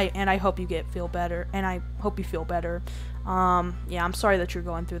by, and I hope you feel better. And I hope you feel better. Yeah, I'm sorry that you're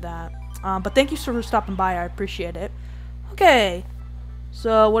going through that. But thank you for stopping by. I appreciate it. Okay.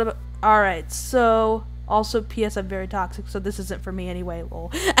 So, what about... Alright, so... Also, P.S. I'm very toxic, so this isn't for me anyway,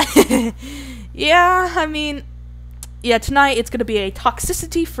 lol. Yeah, I mean... Yeah, tonight it's gonna be a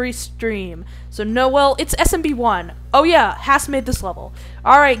toxicity-free stream. So, no, well, it's SMB1. Oh, yeah, Haas made this level.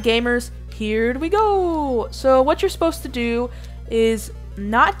 Alright, gamers, here we go. So, what you're supposed to do is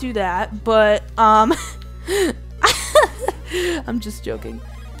not do that, but, I'm just joking.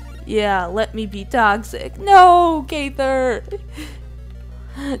 Yeah, let me be toxic. No, Gaither!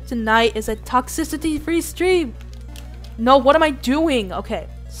 Tonight is a toxicity-free stream. No, what am I doing? Okay,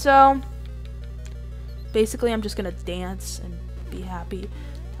 so... Basically, I'm just gonna dance and be happy.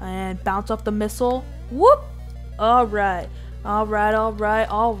 And bounce off the missile. Whoop! Alright. Alright, alright,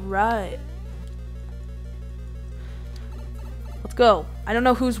 alright. Let's go. I don't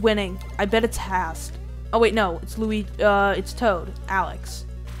know who's winning. I bet it's Hast. Oh wait, no. It's it's Toad. Alex.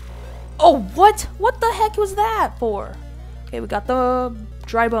 Oh, what? What the heck was that for? Okay, we got the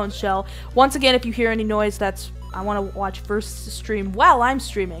dry bone shell. Once again, if you hear any noise, that's... I want to watch first stream while I'm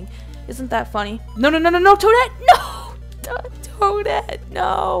streaming. Isn't that funny? No, no, no, no, no, Toadette! No! Toadette,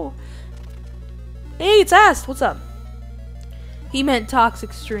 no! Hey, it's Ast. What's up? He meant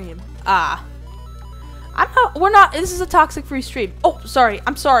toxic stream. Ah. We're not, this is a toxic free stream. Oh, sorry.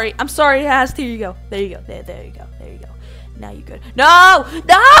 I'm sorry. I'm sorry, Ast. Here you go. There you go. There you go. There you go. Now you're good. No!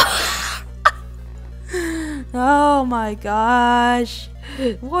 No! Oh my gosh.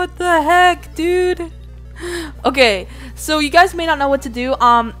 What the heck, dude? Okay, so you guys may not know what to do.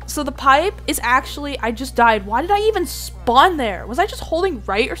 So the pipe is actually, I just died. Why did I even spawn there? Was I just holding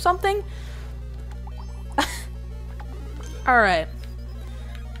right or something? Alright.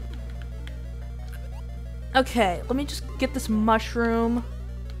 Okay, let me just get this mushroom.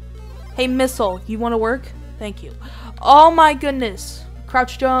 Hey, missile, you want to work? Thank you. Oh my goodness.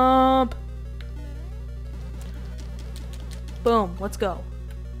 Crouch jump. Boom, let's go.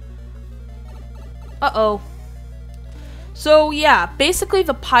 Uh-oh. So, yeah, basically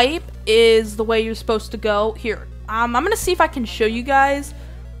the pipe is the way you're supposed to go. Here, I'm gonna see if I can show you guys,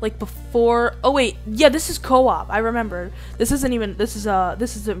 like, before... Oh, wait, yeah, this is co-op. I remember. This isn't even... this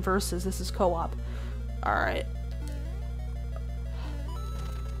isn't versus. This is co-op. Alright.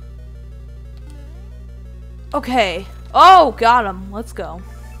 Okay. Oh, got him. Let's go.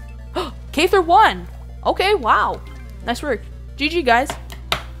 Kather won! Okay, wow. Nice work. GG, guys.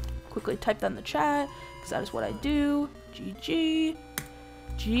 Quickly type that in the chat, because that is what I do. GG.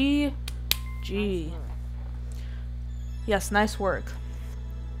 GG. Yes, nice work.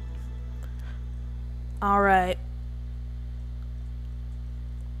 Alright.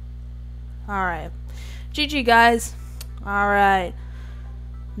 Alright. GG, guys. Alright.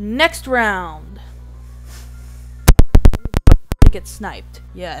 Next round. Get sniped.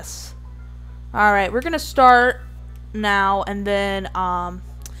 Yes. Alright, we're gonna start now, and then,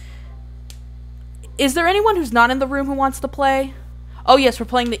 is there anyone who's not in the room who wants to play? Oh yes, we're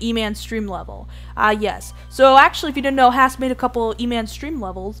playing the E-Man stream level. Yes. So actually, if you didn't know, Hast made a couple E-Man stream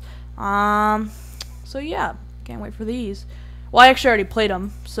levels. So yeah, can't wait for these. Well, I actually already played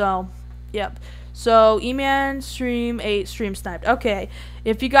them, so, yep. So, E-Man stream 8, stream sniped. Okay,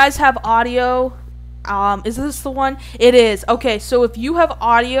 if you guys have audio, is this the one? It is. Okay, so if you have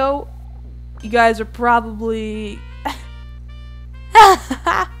audio, you guys are probably...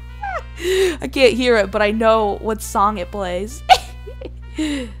 I can't hear it, but I know what song it plays.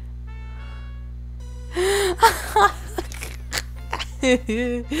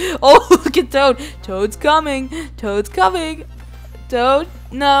 Oh, look at Toad. Toad's coming. Toad's coming. Toad,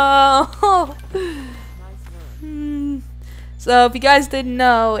 no. So if you guys didn't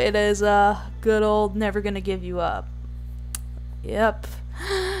know, it is good old Never Gonna Give You Up. Yep.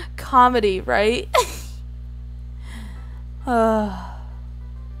 Comedy, right?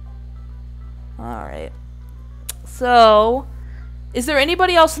 Alright. So, is there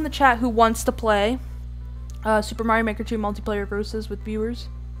anybody else in the chat who wants to play Super Mario Maker 2 multiplayer versus with viewers?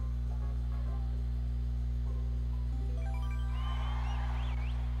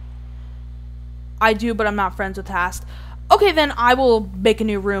 I do, but I'm not friends with Hast. Okay, then I will make a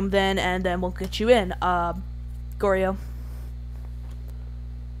new room then, and then we'll get you in, Goryo.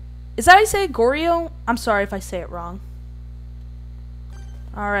 Is that how you say it, Goryo? I'm sorry if I say it wrong.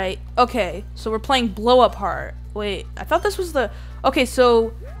 Alright, okay, so we're playing Blow Up Heart. Wait, I thought this was the... Okay,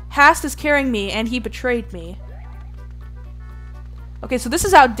 so Hast is carrying me, and he betrayed me. Okay, so this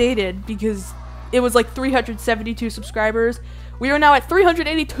is outdated, because it was like 372 subscribers. We are now at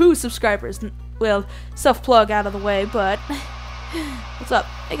 382 subscribers. Well, self-plug out of the way, but... What's up?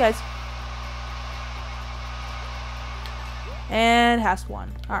 Hey, guys. And Hast won.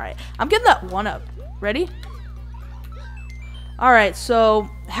 Alright, I'm getting that one up. Ready? Alright, so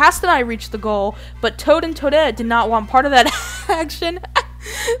Hast and I reached the goal, but Toad and Toadette did not want part of that action.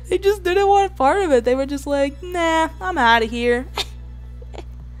 They just didn't want part of it. They were just like, nah, I'm out of here.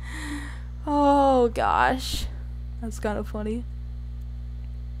 Oh, gosh. That's kind of funny.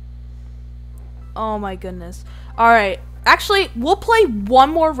 Oh, my goodness. Alright, actually, we'll play one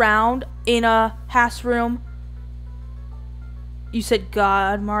more round in a Hast room. You said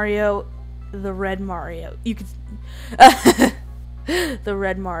God, Mario. The red Mario. You could... The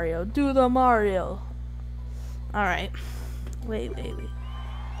red Mario. Do the Mario. Alright. Wait.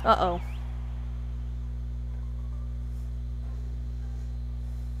 Uh-oh.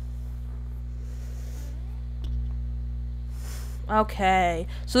 Okay.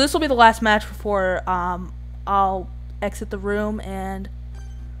 So this will be the last match before I'll exit the room and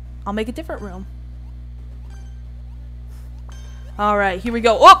I'll make a different room. Alright, here we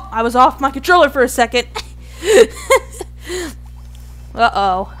go. Oh! I was off my controller for a second.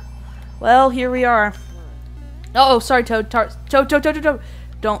 Uh-oh. Well, here we are. Uh oh, sorry, Toad. Toad.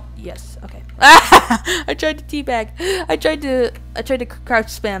 Don't. Yes. Okay. I tried to teabag. I tried to crouch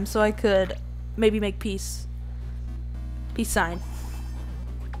spam so I could maybe make peace. Peace sign.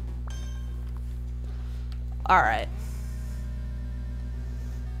 Alright.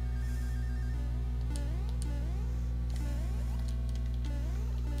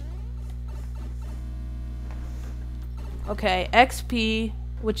 Okay, XP,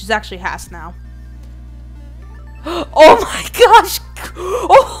 which is actually Haas now. Oh my gosh!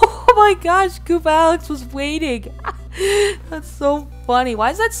 Oh my gosh, Koopa Alex was waiting. That's so funny.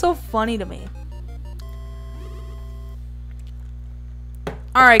 Why is that so funny to me?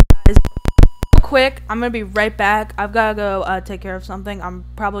 Alright guys, real quick, I'm gonna be right back. I've gotta go take care of something. I'm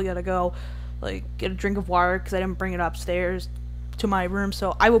probably gonna go like get a drink of water because I didn't bring it upstairs to my room,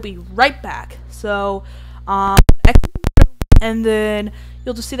 so I will be right back. So, and then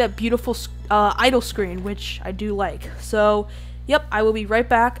you'll just see that beautiful idle screen, which I do like. So, yep, I will be right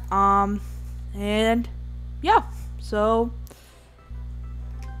back. And yeah, so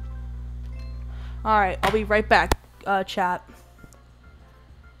alright, I'll be right back, chat.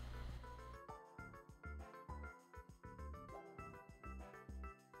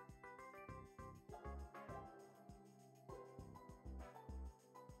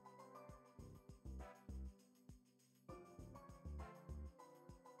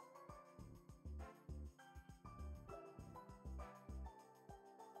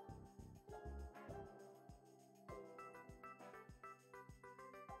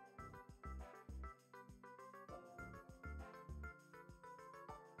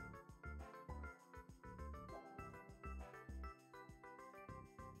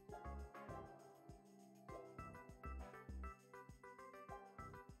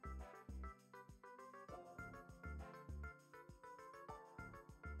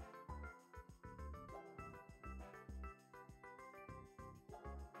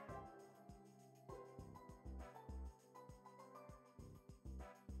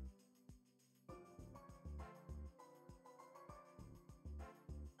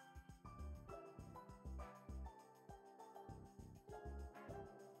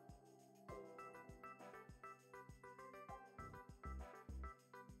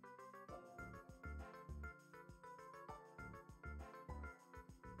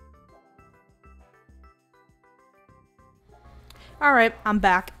 Alright, I'm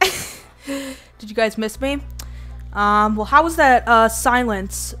back. Did you guys miss me? Well, how was that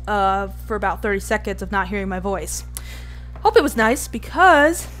silence for about 30 seconds of not hearing my voice? Hope it was nice,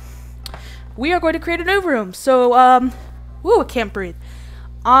 because we are going to create a new room. So, woo, I can't breathe.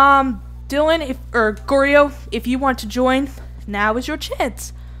 Dylan, or Goryo, if you want to join, now is your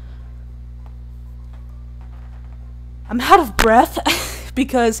chance. I'm out of breath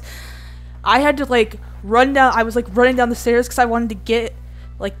because I had to like run down. I was like running down the stairs because I wanted to get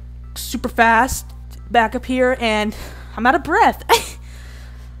like super fast back up here, and I'm out of breath.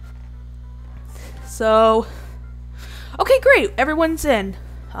 So, okay, great. Everyone's in.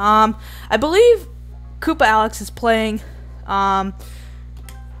 I believe Koopa Alex is playing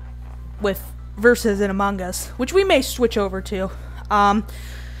with Versus in Among Us, which we may switch over to.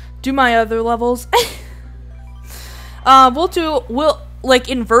 Do my other levels. We'll like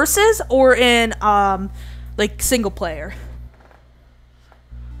in Versus or in like single player.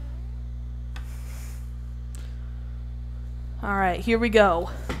 Alright, here we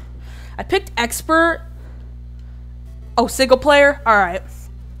go. I picked Expert. Oh, single player? Alright.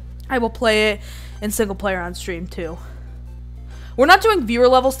 I will play it in single player on stream too. We're not doing viewer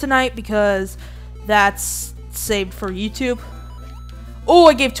levels tonight because that's saved for YouTube. Oh,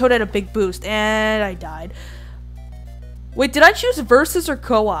 I gave Toadette a big boost and I died. Wait, did I choose Versus or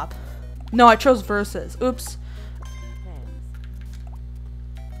co-op? No, I chose Versus. Oops.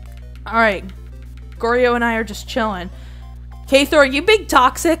 Alright. Goryo and I are just chilling. Kathor, are you being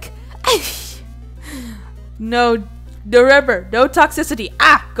toxic? No, remember, no toxicity.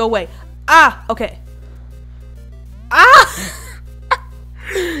 Ah, go away. Ah, okay. Ah!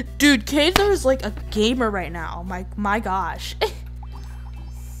 Dude, Kathor is like a gamer right now. My gosh.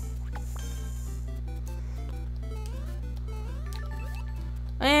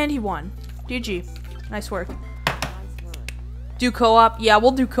 And he won. GG. Nice work. Do co-op? Yeah,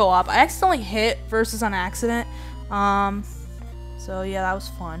 we'll do co-op. I accidentally hit Versus on accident. So yeah, that was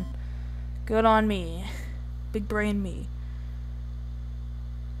fun. Good on me. Big brain me.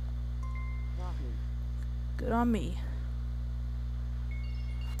 Good on me.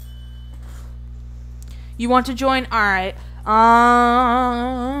 You want to join? Alright.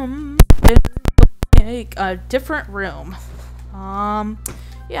 Make a different room.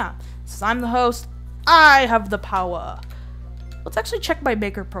 Yeah. Since I'm the host, I have the power. Let's actually check my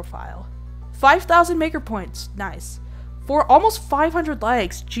maker profile. 5,000 maker points. Nice. For almost 500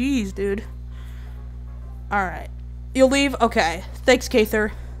 likes. Jeez, dude. Alright. You'll leave? Okay. Thanks,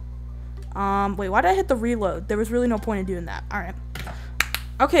 Kather. Wait, why did I hit the reload? There was really no point in doing that. Alright.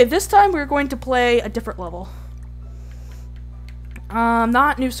 Okay, this time we're going to play a different level.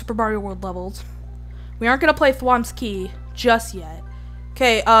 Not new Super Mario World levels. We aren't gonna play Thwomp's Key just yet.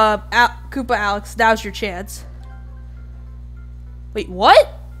 Okay, Koopa Alex, now's your chance. Wait,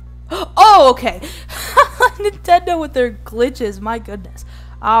 what? Oh, okay. Nintendo with their glitches, my goodness.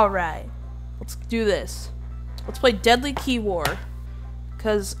 Alright, let's do this. Let's play Deadly Key War.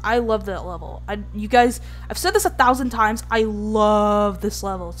 Because I love that level. You guys, I've said this 1,000 times. I love this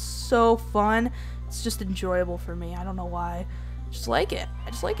level. It's so fun. It's just enjoyable for me. I don't know why. I just like it. I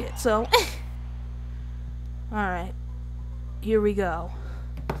just like it. So, alright. Here we go.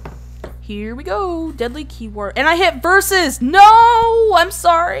 Here we go. Deadly Key War. And I hit versus. No! I'm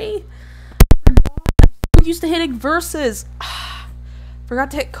sorry. I'm used to hitting versus.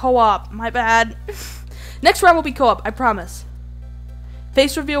 Forgot to hit co-op. My bad. Next round will be co-op. I promise.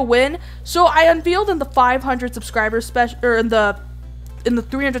 Face reveal win. So I unveiled in the 500 subscribers special, or in the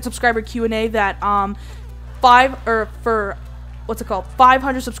 300 subscriber Q&A that for what's it called?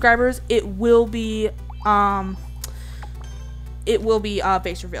 500 subscribers, it will be face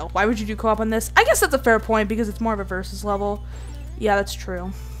reveal. Why would you do co-op on this? I guess that's a fair point because it's more of a versus level. Yeah, that's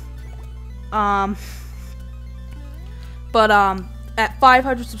true. At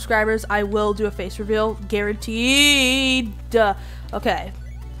 500 subscribers, I will do a face reveal, guaranteed. Okay,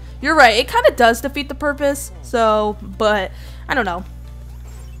 you're right. It kind of does defeat the purpose. So, but I don't know.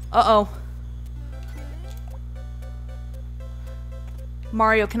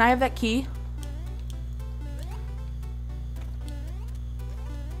 Mario, can I have that key?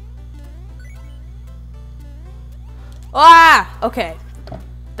 Ah! Okay.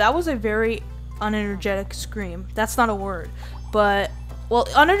 That was a very unenergetic scream. That's not a word. But, well,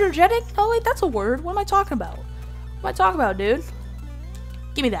 unenergetic? Oh, wait, that's a word. What am I talking about? What am I talking about, dude?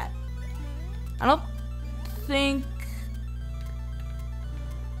 Give me that. I don't think...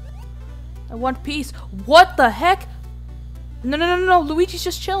 I want peace. What the heck? No. Luigi's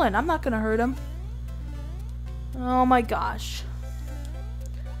just chilling. I'm not gonna hurt him. Oh my gosh.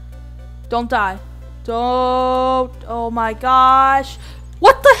 Don't die. Don't. Oh my gosh.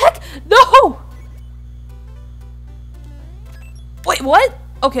 What the heck? No! Wait, what?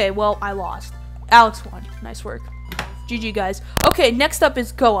 Okay, well, I lost. Alex won. Nice work. GG, guys. Okay, next up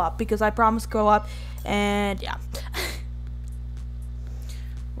is co-op, because I promised co-op, and yeah.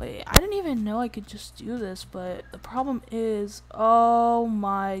 Wait, I didn't even know I could just do this, but the problem is, oh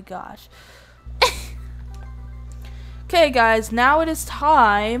my gosh. Okay, guys, now it is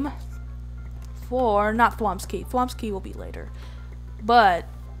time for, not Thwomp's Key. Thwomp's Key will be later. But,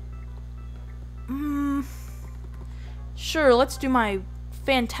 sure, let's do my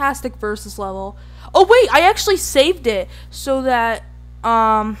fantastic versus level. Oh wait, I actually saved it so that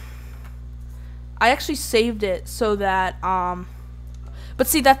but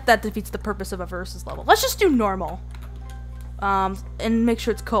see, that defeats the purpose of a versus level. Let's just do normal. And make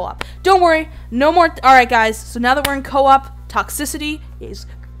sure it's co-op. Don't worry, no more. Alright guys, so now that we're in co-op, toxicity is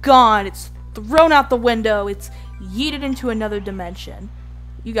gone. It's thrown out the window. It's yeeted into another dimension.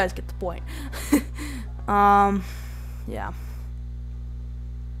 You guys get the point. Yeah.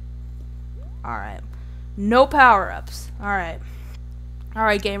 Alright. No power-ups. Alright.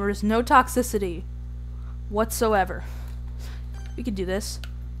 Alright, gamers. No toxicity whatsoever. We can do this.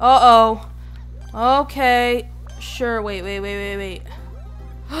 Uh-oh. Okay. Sure. Wait.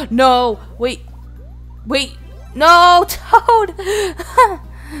 No. Wait. No, Toad.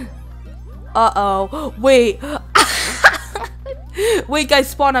 Uh-oh. Wait. Wait, guys.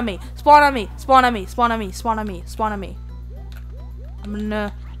 Spawn on me.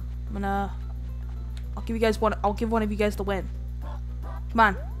 I'll give you guys one. I'll give one of you guys the win. Come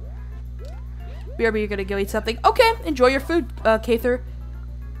on. BRB, you're gonna go eat something. Okay, enjoy your food, Kather.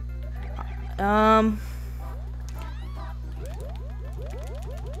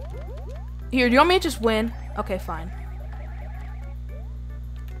 Here, do you want me to just win? Okay, fine.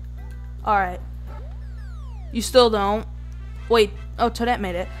 Alright. You still don't? Wait. Oh, Toadette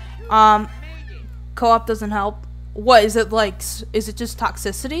made it. Co-op doesn't help. What, is it like, is it just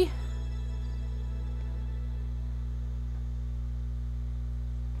toxicity?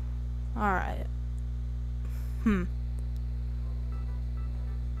 Alright.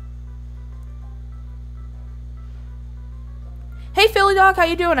 Hey Philly Dog, how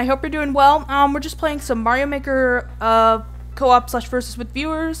you doing? I hope you're doing well. We're just playing some Mario Maker co-op / versus with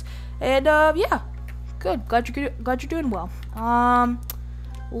viewers, and yeah, good. Glad you're doing well.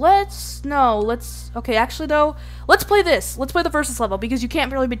 Okay, actually though, let's play this. Let's play the versus level because you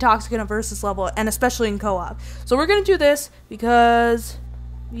can't really be toxic in a versus level, and especially in co-op. So we're gonna do this because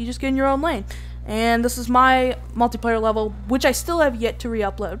you just get in your own lane, and this is my multiplayer level, which I still have yet to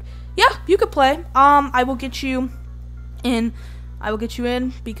re-upload. Yeah, you could play. I will get you in.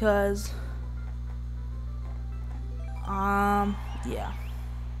 Because yeah.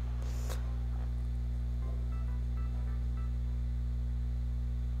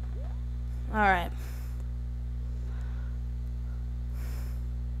 Alright.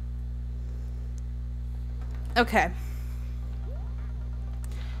 Okay.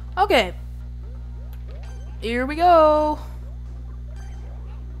 Okay. Here we go.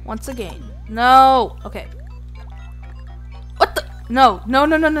 Once again. No. Okay. What the? No.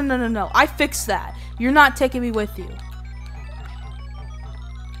 No. I fixed that. You're not taking me with you.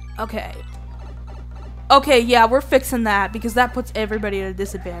 Okay. Okay, yeah, we're fixing that because that puts everybody at a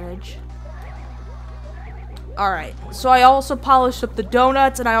disadvantage. Alright, so I also polished up the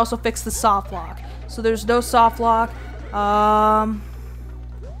donuts and I also fixed the soft lock. So there's no soft lock.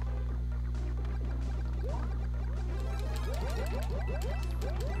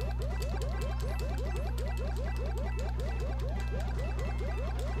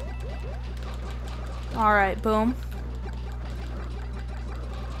 Alright, boom.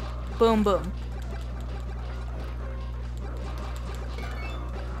 Boom, boom.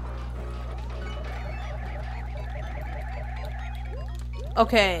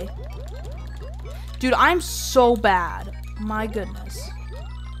 Okay. Dude, I'm so bad. My goodness.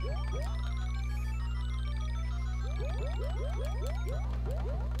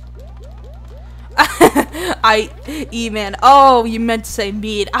 E-man. Oh, you meant to say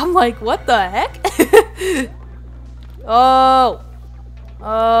meat. I'm like, what the heck? Oh.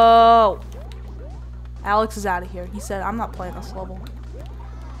 Alex is out of here. He said, I'm not playing this level.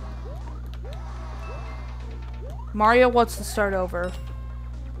 Mario wants to start over.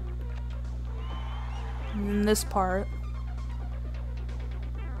 In this part.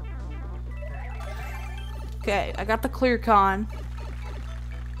 Okay, I got the clear con.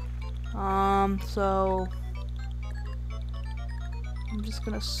 So I'm just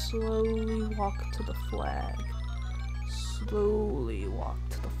gonna slowly walk to the flag. Slowly walk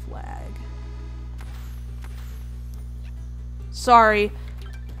to the flag. Sorry.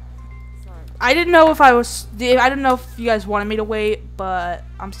 I didn't know if I didn't know if you guys wanted me to wait, but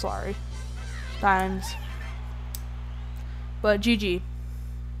I'm sorry. But GG.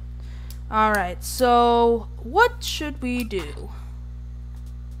 Alright, so what should we do?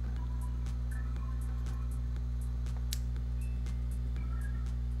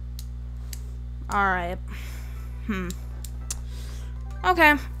 Alright.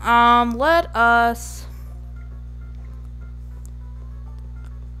 Okay, let us...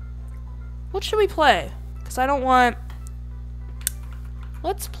 What should we play? Because I don't want...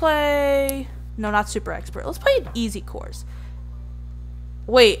 Let's play... No, not super expert. Let's play an easy course.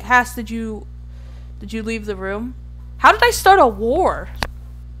 Wait, Hass, did you leave the room? How did I start a war?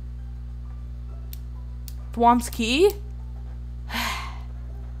 Thwomp's key?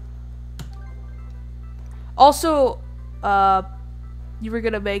 Also, you were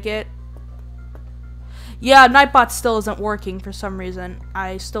gonna make it. Yeah, Nightbot still isn't working for some reason.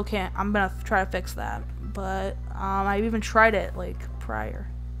 I still can't. I'm gonna try to fix that. But, I even tried it, like, prior.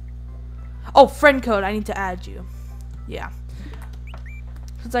 Oh, friend code. I need to add you. Yeah.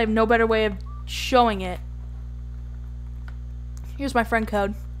 Since I have no better way of showing it. Here's my friend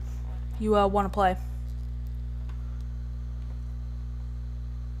code. You, want to play.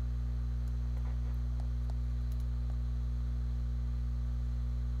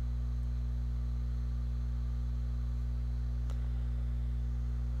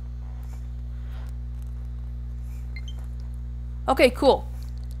 Okay, cool.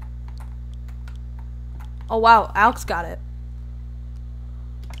 Oh wow, Alex got it.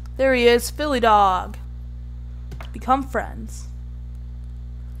 There he is, Philly Dog. Become friends.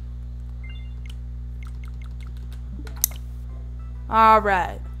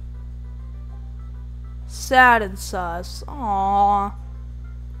 Alright. Sad and sus. Aww.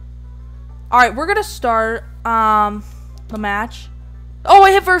 Alright, we're gonna start the match. Oh,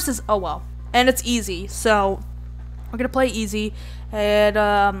 I hit versus. Oh well. And it's easy, so we're gonna play easy. And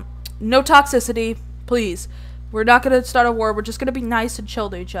no toxicity, please. We're not gonna start a war, we're just gonna be nice and chill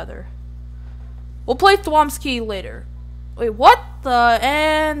to each other. We'll play Thwompski later. Wait, what the?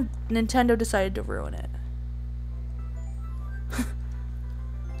 And Nintendo decided to ruin it.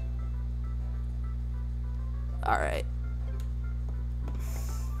 Alright.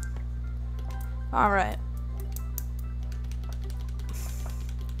 Alright.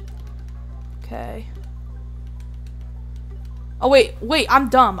 Okay. Oh, wait, I'm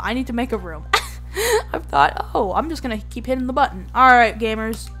dumb. I need to make a room. I thought, oh, I'm just gonna keep hitting the button. Alright,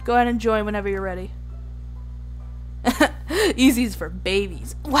 gamers. Go ahead and join whenever you're ready. Easy's for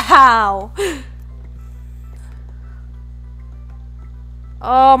babies. Wow.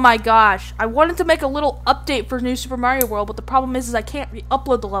 Oh my gosh. I wanted to make a little update for New Super Mario World, but the problem is I can't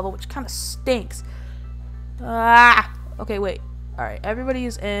re-upload the level, which kind of stinks. Okay, wait. Alright, everybody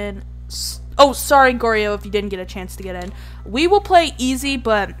is in. Oh, sorry, Goryo, if you didn't get a chance to get in. We will play easy,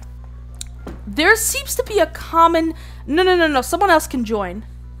 but there seems to be a common... No. Someone else can join.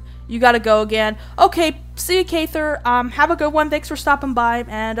 You gotta go again. Okay, see you, Kather. Have a good one. Thanks for stopping by.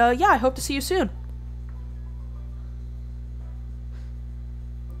 And, yeah, I hope to see you soon.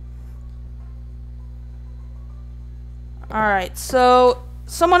 Alright, so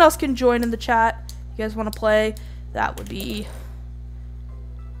someone else can join in the chat. You guys want to play? That would be...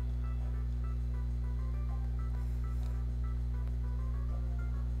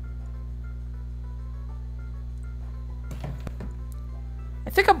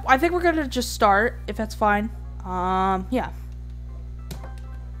 I think we're gonna just start, if that's fine. Yeah.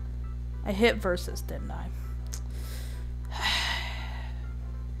 I hit versus, didn't I?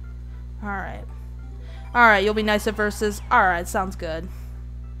 Alright. Alright, you'll be nice at versus. Alright, sounds good.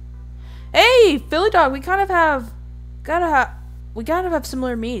 Hey, Philly Dog, we kind of have... We gotta have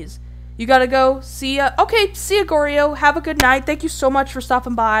similar Miis. You gotta go. See ya. Okay, see ya, Goryo. Have a good night. Thank you so much for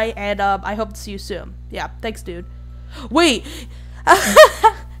stopping by, and I hope to see you soon. Yeah, thanks, dude. Wait!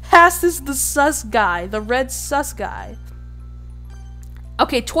 Hass is the sus guy. The red sus guy.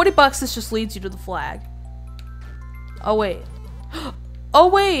 Okay, $20, this just leads you to the flag. Oh, wait. Oh,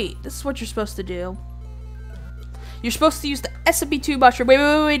 wait! This is what you're supposed to do. You're supposed to use the SMP2 mushroom.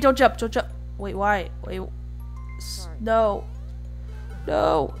 Wait, don't jump. Wait, why? Wait. No.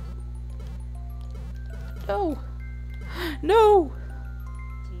 No. No. No.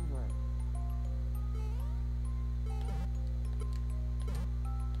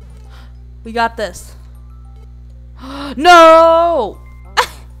 We got this. No!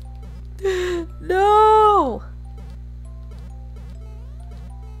 No!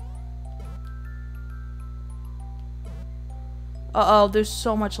 Uh-oh, there's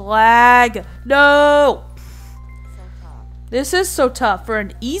so much lag. No! This is so tough for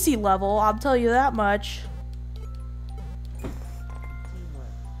an easy level, I'll tell you that much.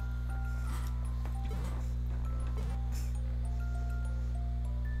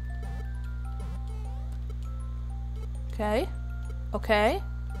 Okay.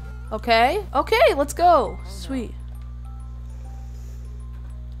 Okay, let's go. Sweet.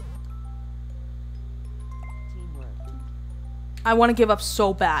 I want to give up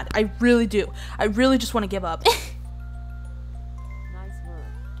so bad. I really do. I really just want to give up. Nice work.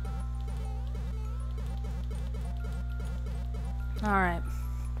 Alright.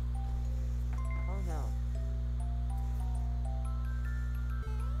 Oh no.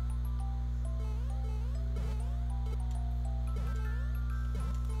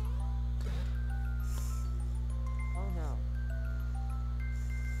 Oh no.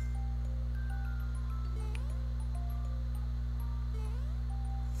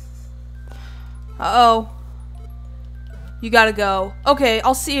 Uh-oh. You gotta go. Okay,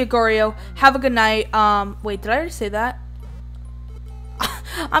 I'll see you, Goryo. Have a good night. Wait, did I already say that?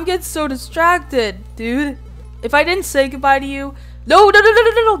 I'm getting so distracted, dude. If I didn't say goodbye to you... No. Don't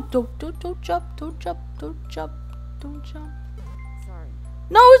jump. Sorry.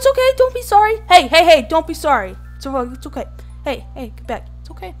 No, it's okay. Don't be sorry. Hey, don't be sorry. It's okay. Hey, get back. It's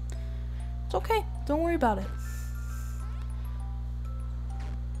okay. It's okay. Don't worry about it.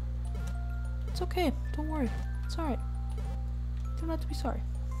 It's okay. Don't worry. It's alright. You don't have to be sorry.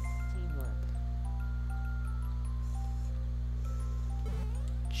 Teamwork.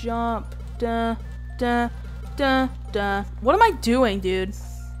 Jump. Dun. What am I doing, dude?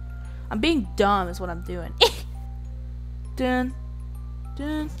 I'm being dumb is what I'm doing. Dun.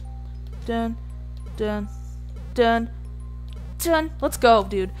 Let's go,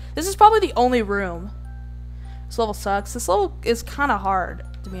 dude. This is probably the only room. This level sucks. This level is kind of hard,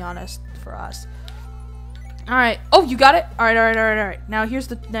 to be honest, for us. Alright. Oh, you got it? Alright. Now here's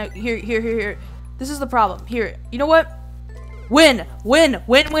the... Here. This is the problem. Here. You know what? Win.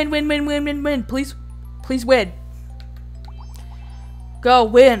 Please win. Go,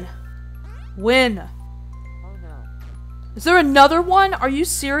 win. Win. Oh no. Is there another one? Are you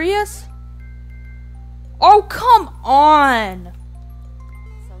serious? Oh, come on.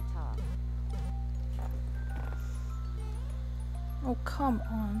 So tough. Oh, come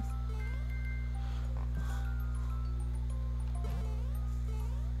on.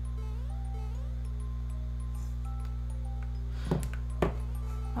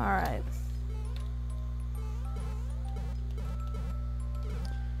 Alright.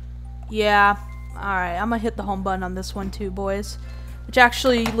 Yeah. Alright, I'm gonna hit the home button on this one too, boys. Which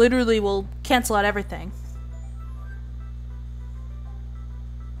actually literally will cancel out everything.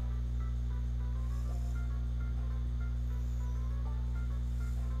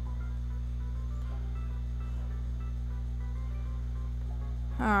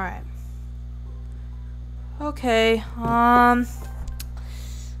 Alright. Okay,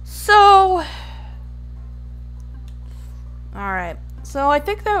 so alright. So I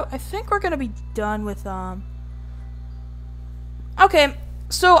think we're gonna be done with okay,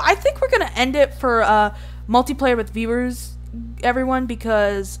 so I think we're gonna end it for multiplayer with viewers, everyone,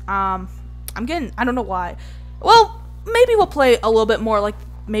 because I don't know why. Well, maybe we'll play a little bit more, like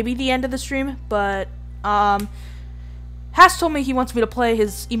maybe the end of the stream, but Has told me he wants me to play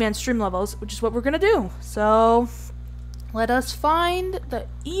his E-Man stream levels, which is what we're gonna do. So let us find the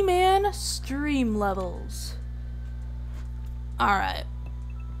E-Man stream levels. Alright.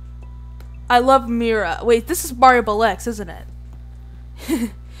 I love Mira. Wait, this is Mario Ball X, isn't it?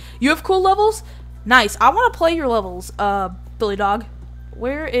 You have cool levels? Nice. I want to play your levels, Billy Dog.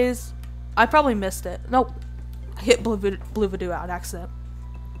 Where is... I probably missed it. Nope. I hit Blue Voodoo out, accident.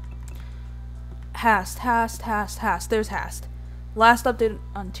 Hast. There's Hast. Last update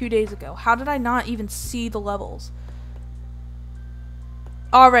on 2 days ago. How did I not even see the levels?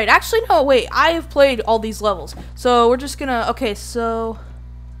 Alright, actually, no, wait. I have played all these levels. So, we're just gonna... Okay, so...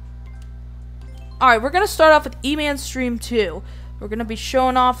 Alright, we're gonna start off with E-Man Stream 2. We're gonna be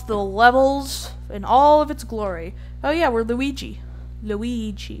showing off the levels in all of its glory. Oh yeah, we're Luigi.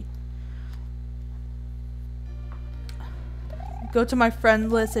 Go to my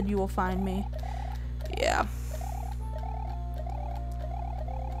friend list and you will find me. Yeah.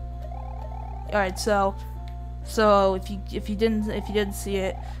 Alright, so if you didn't see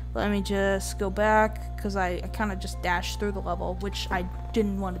it, let me just go back, because I kind of just dashed through the level, which I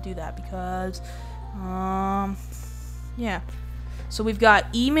didn't want to do that because yeah. So we've got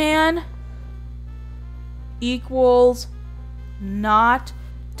E-Man equals not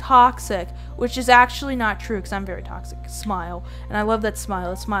toxic, which is actually not true because I'm very toxic. Smile. And I love that smile.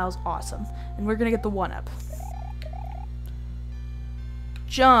 That smile is awesome. And we're going to get the 1-up.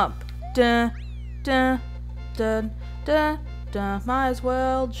 Jump. Dun, dun, dun, dun, dun. Might as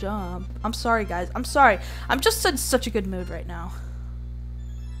well jump. I'm sorry, guys. I'm sorry. I'm just in such a good mood right now.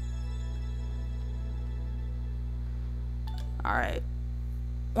 Alright.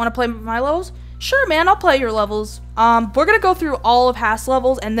 Want to play my levels? Sure, man, I'll play your levels. We're gonna go through all of Haas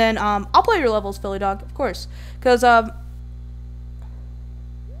levels, and then, I'll play your levels, Philly Dog, of course. Because,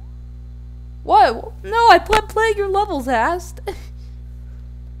 what? No, I play your levels, Haas.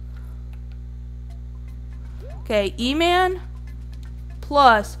 Okay, E-Man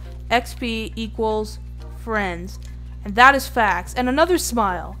plus XP equals friends. And that is facts. And another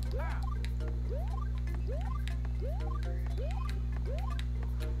smile.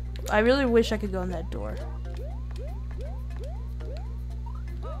 I really wish I could go in that door.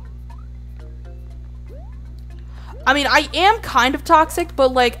 I mean, I am kind of toxic,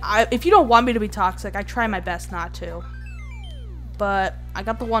 but like, if you don't want me to be toxic, I try my best not to. But I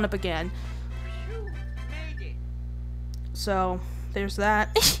got the 1-up again. So, there's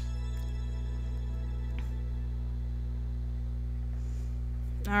that.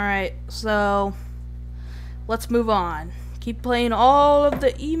 Alright, so let's move on. Keep playing all of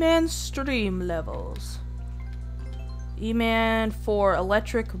the E-Man stream levels. E-Man for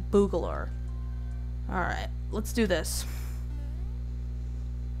Electric Boogaloo. Alright, let's do this.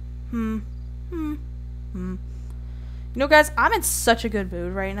 You know, guys, I'm in such a good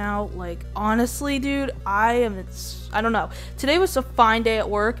mood right now. Like, honestly, dude, I don't know. Today was a fine day at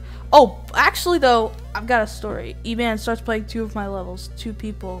work. Oh, actually, though, I've got a story. E-Man starts playing 2 of my levels. 2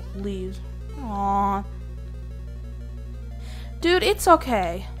 people leave. Aww. Dude, it's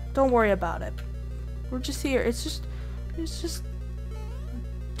okay. Don't worry about it. We're just here. It's just...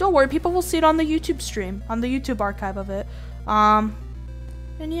 Don't worry, people will see it on the YouTube stream. On the YouTube archive of it. And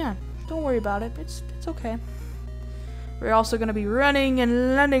yeah, don't worry about it. It's okay. We're also going to be running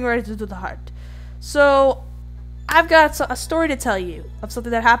and landing right into the heart. So, I've got a story to tell you of something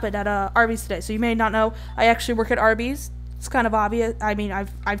that happened at Arby's today. So you may not know, I actually work at Arby's. It's kind of obvious. I mean,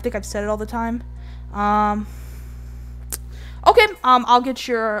 I think I've said it all the time. Okay, I'll get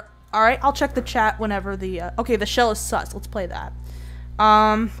your... Alright, I'll check the chat whenever the... okay, the shell is sus. Let's play that.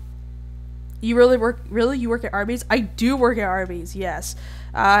 You really work... Really? You work at Arby's? I do work at Arby's, yes.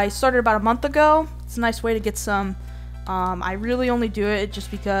 I started about a month ago. It's a nice way to get some... I really only do it just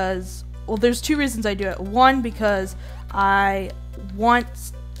because... Well, there's two reasons I do it. One, because I want...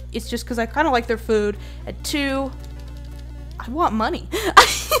 It's just because I kind of like their food. And two, I want money.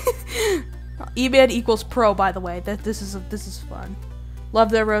 eBay equals pro, by the way. This is fun. Love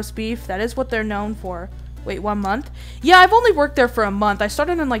their roast beef. That is what they're known for. Wait, 1 month? Yeah, I've only worked there for a month. I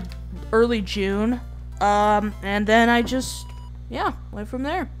started in like early June. And then I just, yeah, went from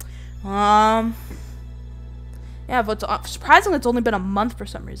there. Yeah, but surprisingly, it's only been a month for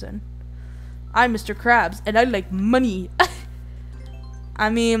some reason. I'm Mr. Krabs, and I like money. I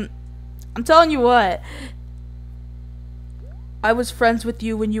mean, I'm telling you what. I was friends with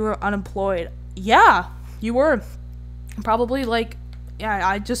you when you were unemployed. Yeah, you were. Probably like, yeah,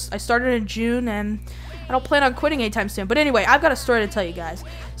 I started in June and I don't plan on quitting anytime soon. But anyway, I've got a story to tell you guys.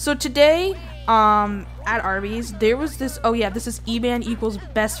 So today, at Arby's, there was this, oh yeah, this is eBay equals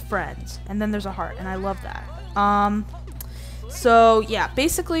best friends. And then there's a heart, and I love that. So yeah,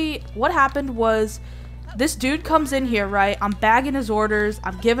 basically what happened was, this dude comes in here, right? I'm bagging his orders.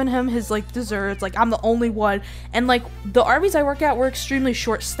 I'm giving him his, like, desserts. Like, I'm the only one. And, like, the Arby's I work at, we're extremely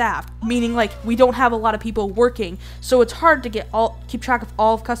short-staffed. Meaning, like, we don't have a lot of people working. So it's hard to keep track of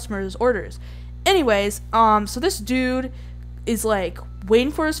all of customers' orders. Anyways, so this dude is, like,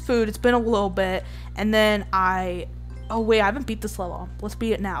 waiting for his food. It's been a little bit. And then oh, wait, I haven't beat this level. Let's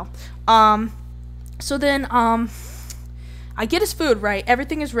beat it now. So then, I get his food, right?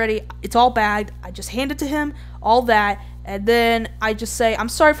 Everything is ready. It's all bagged. I just hand it to him, all that, and then I just say, I'm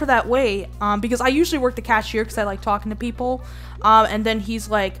sorry for that wait, because I usually work the cashier because I like talking to people, and then he's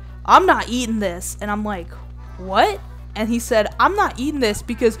like, I'm not eating this, and I'm like, what? And he said, I'm not eating this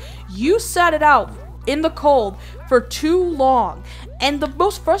because you sat it out in the cold for too long. And the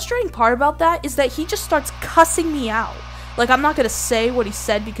most frustrating part about that is that he just starts cussing me out. Like, I'm not gonna say what he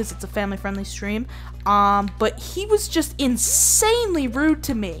said because it's a family-friendly stream, but he was just insanely rude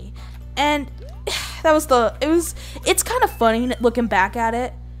to me, and it's kind of funny looking back at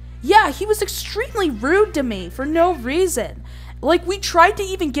it. Yeah, he was extremely rude to me for no reason. Like, we tried to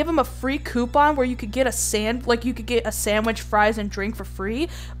even give him a free coupon where you could get a sandwich, fries, and drink for free,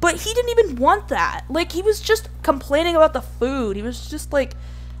 but he didn't even want that. Like, he was just complaining about the food. He was just like,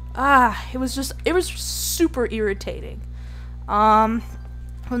 it was super irritating.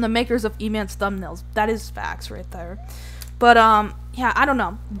 From the makers of E-Man's thumbnails. That is facts right there. But, yeah, I don't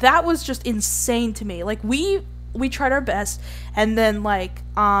know. That was just insane to me. Like, we tried our best, and then, like,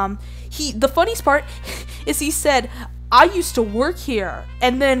 the funniest part is he said, I used to work here,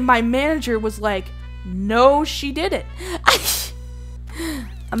 and then my manager was like, no, she didn't.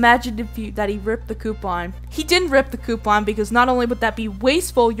 Imagine that he ripped the coupon. He didn't rip the coupon because not only would that be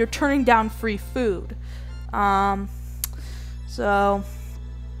wasteful, you're turning down free food. So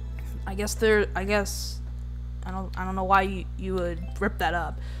I don't know why you would rip that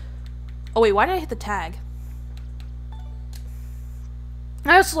up. Oh wait, why did I hit the tag?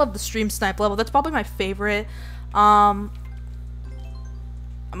 I also love the stream snipe level. That's probably my favorite. I'm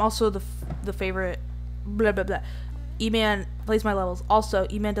also the favorite. Blah blah blah. E-Man plays my levels. Also,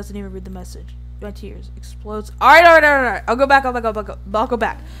 E-Man doesn't even read the message. My tears explodes. All right. I'll go back. I'll go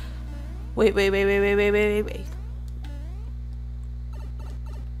back. Wait.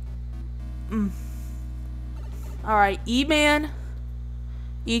 Alright, E-Man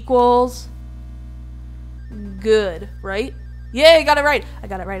equals good, right? Yeah, I got it right. I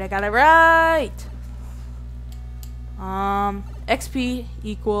got it right. XP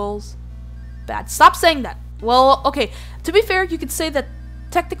equals bad. Stop saying that. Well, okay. To be fair, you could say that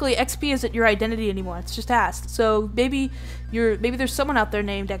technically XP isn't your identity anymore. It's just asked. So maybe there's someone out there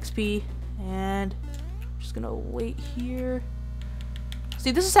named XP, and I'm just gonna wait here.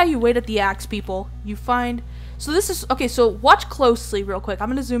 See, this is how you wait at the axe, people. You find... So this is... Okay, so watch closely real quick. I'm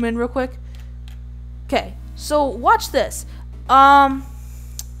going to zoom in real quick. Okay, so watch this.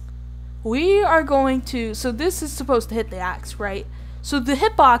 We are going to... So this is supposed to hit the axe, right? So the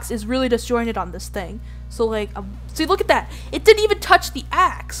hitbox is really disjointed on this thing. So, like... see, look at that. It didn't even touch the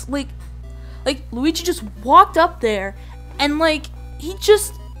axe. Like, Luigi just walked up there, and, like, he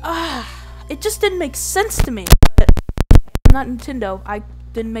just... it just didn't make sense to me. Not Nintendo. I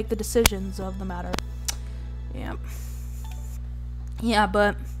didn't make the decisions of the matter. Yeah,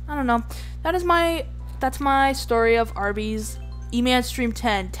 but I don't know. That's my story of Arby's. E-Man Stream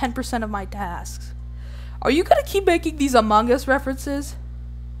 10% of my tasks. Are you gonna keep making these Among Us references?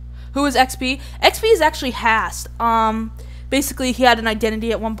 Who is XP? XP is actually Hast. Basically he had an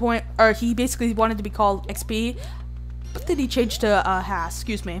identity at one point, or he basically wanted to be called XP, but then he changed to Hast.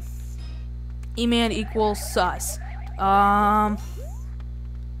 Excuse me. E-man equals sus. I'm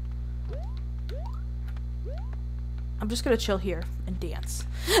just gonna chill here and dance.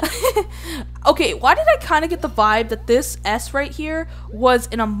 Okay, why did I kind of get the vibe that this S right here was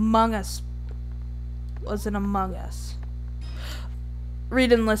an Among Us?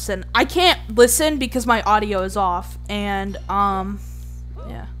 Read and listen. I can't listen because my audio is off, and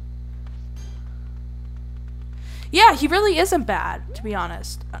yeah. Yeah, he really isn't bad, to be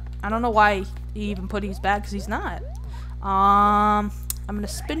honest. I don't know why he even put he's bad, because he's not. I'm gonna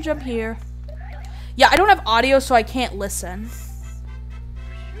spin jump here. Yeah, I don't have audio, so I can't listen.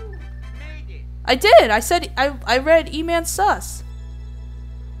 I did. I said I read E-man sus.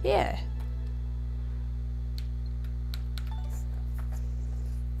 Yeah.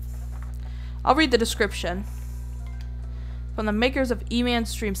 I'll read the description. From the makers of E-Man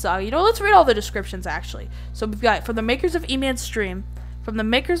Stream Saga. You know, let's read all the descriptions, actually. So we've got, from the makers of E-Man Stream. From the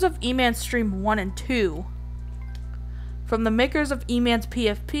makers of E-Man Stream 1 and 2. From the makers of E-Man's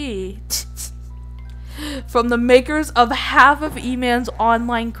PFP. From the makers of half of E-Man's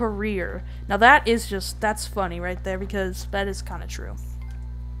online career. Now that is just, that's funny right there, because that is kind of true.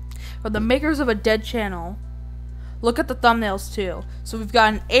 From the makers of a dead channel. Look at the thumbnails too. So we've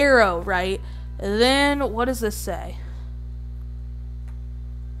got an arrow, right? And then what does this say?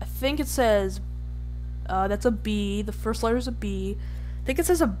 I think it says that's a B. The first letter is a B. I think it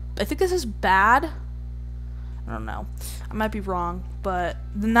says I think this is bad. I don't know. I might be wrong, but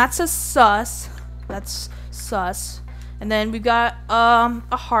then that says sus. That's sus. And then we've got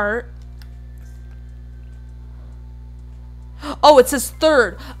a heart. Oh, it says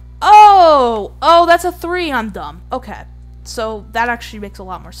third. Oh, that's a 3. I'm dumb. Okay, so that actually makes a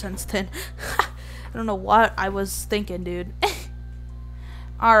lot more sense than I don't know what I was thinking, dude.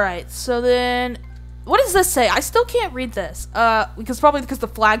 Alright, so then what does this say? I still can't read this. Because the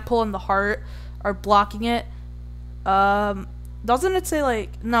flagpole and the heart are blocking it. Doesn't it say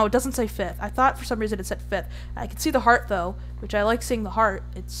like, no, it doesn't say 5th. I thought for some reason it said 5th. I can see the heart though, which I like seeing the heart.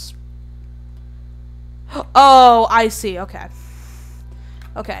 It's oh, I see. Okay.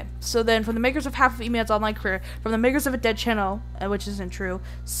 Okay, so then from the makers of half of E-Man's online career, from the makers of a dead channel, which isn't true,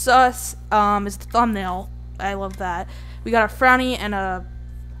 sus is the thumbnail. I love that. We got a frowny and a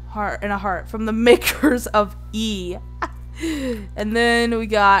heart from the makers of E. And then we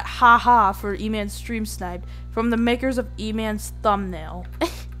got haha for E-Man's stream sniped from the makers of E-Man's thumbnail.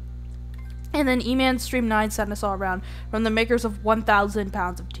 And then E-Man Stream 9 sent us all around from the makers of 1,000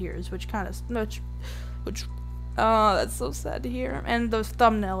 Pounds of Tears, which kind of which oh, that's so sad to hear. And the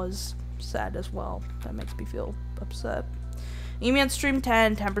thumbnail is sad as well. That makes me feel upset. E-Man Stream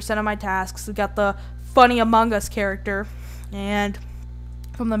 10, 10% of my tasks. We got the funny Among Us character. And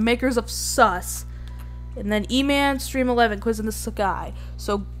from the makers of Sus. And then E-Man Stream 11, Quiz in the Sky.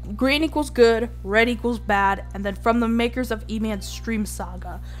 So green equals good, red equals bad. And then from the makers of E-Man Stream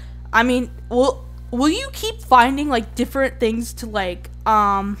Saga. I mean, will you keep finding like different things to like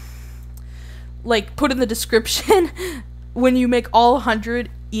put in the description when you make all 100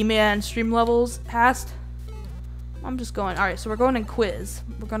 E-Man stream levels past? I'm just going. Alright, so we're going in quiz.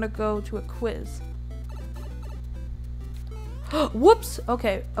 We're gonna go to a quiz. Whoops!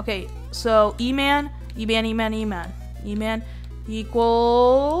 Okay, so E-Man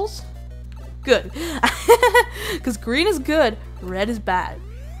equals good. Because green is good, red is bad.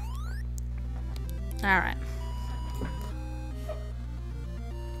 Alright.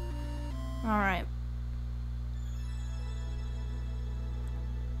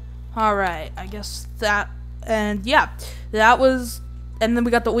 Alright, I guess that, and yeah, that was, and then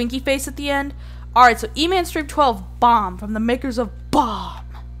we got the winky face at the end. Alright, so E-Man Stream 12, Bomb, from the makers of Bomb.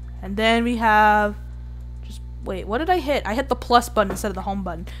 And then we have, just, wait, what did I hit? I hit the plus button instead of the home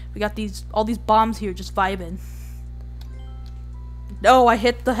button. We got all these bombs here just vibing. No, I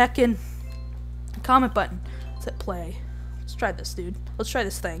hit the heckin' comment button. Let's hit play. Let's try this, dude. Let's try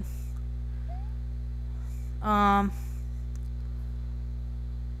this thing. Alright.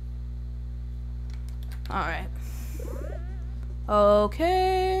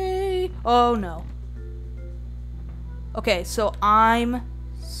 Okay. Oh no. Okay, so I'm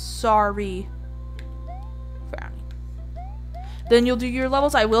sorry, Frowny. Then you'll do your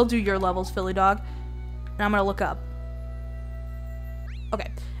levels? I will do your levels, Philly Dog. And I'm gonna look up. Okay,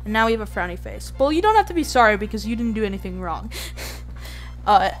 and now we have a frowny face. Well, you don't have to be sorry because you didn't do anything wrong.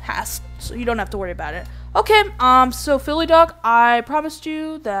 It has, so you don't have to worry about it. Okay, so Philly Dog, I promised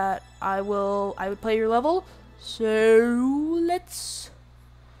you that I would play your level. So let's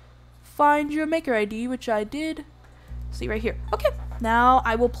find your maker ID, which I did. See right here. Okay, now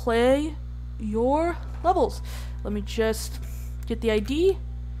I will play your levels. Let me just get the ID.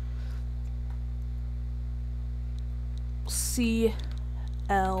 CLB.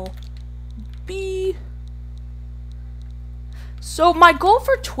 So my goal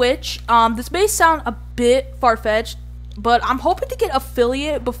for Twitch, this may sound a bit far-fetched, but I'm hoping to get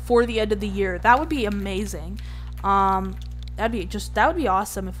affiliate before the end of the year. That would be amazing. That would be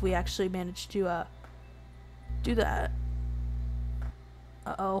awesome if we actually managed to do that.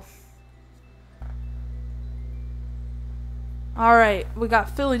 Uh-oh. Alright, we got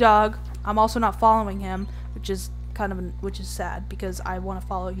Philly Dog. I'm also not following him, which is sad because I want to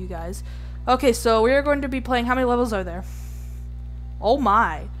follow you guys. Okay, so we are going to be playing. How many levels are there? Oh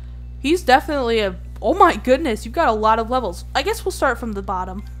my. He's definitely oh my goodness, you've got a lot of levels. I guess we'll start from the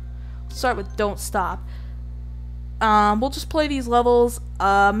bottom. We'll start with Don't Stop. We'll just play these levels.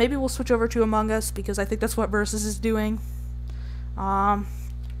 Maybe we'll switch over to Among Us because I think that's what Versus is doing. I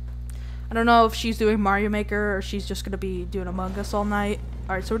don't know if she's doing Mario Maker or she's just gonna be doing Among Us all night.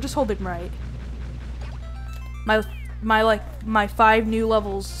 Alright, so we're just holding right. My 5 new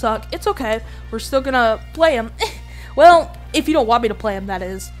levels suck. It's okay. We're still gonna play them. Well, if you don't want me to play them, that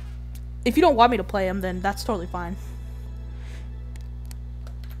is. If you don't want me to play them, then that's totally fine.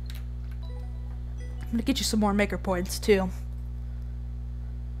 I'm gonna get you some more maker points too.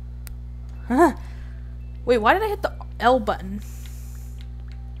 Huh. Wait, why did I hit the L button?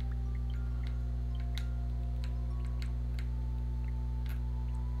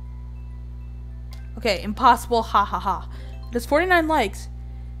 Okay, impossible, ha ha ha. There's 49 likes.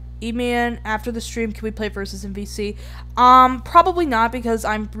 E-Man, after the stream, can we play Versus in VC? Probably not because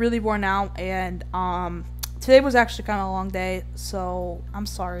I'm really worn out and, today was actually kind of a long day, so I'm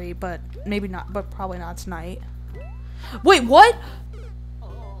sorry, but maybe not, but probably not tonight. Wait, what?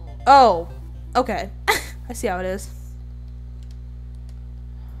 Oh, okay. I see how it is.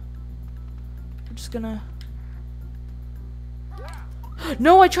 I'm just gonna...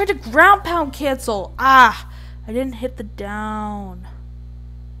 No, I tried to ground pound cancel. Ah, I didn't hit the down.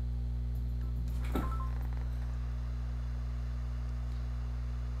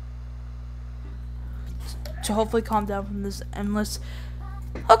 To hopefully calm down from this endless.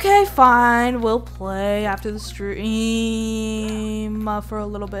 Okay, fine. We'll play after the stream for a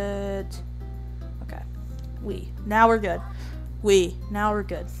little bit. Okay. Now we're good. Now we're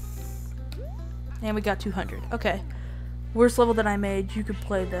good. And we got 200. Okay. Worst level that I made. You could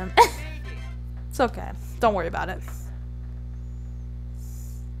play them. It's okay. Don't worry about it.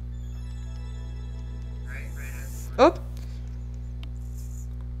 Oh.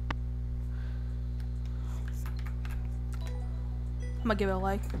 I'm gonna give it a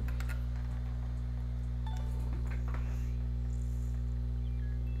like.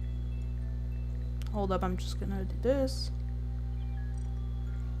 Hold up, I'm just gonna do this.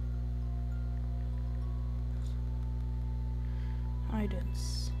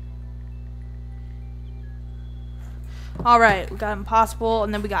 Items. Alright, we got Impossible,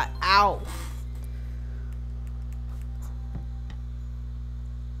 and then we got Ow.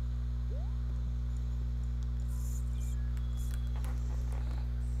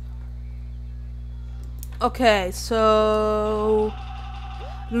 Okay, so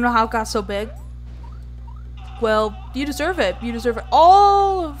I don't know how it got so big. Well, you deserve it. You deserve it.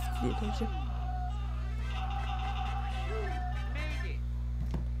 All of the attention.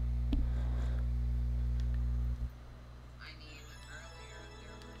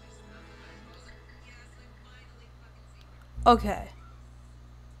 Okay.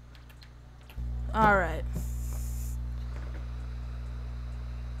 All right.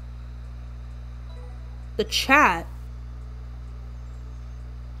 The chat.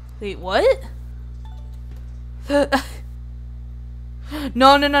 Wait, what?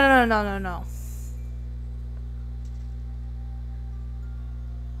 No.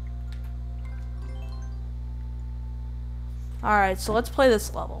 Alright, so let's play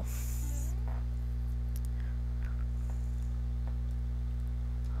this level.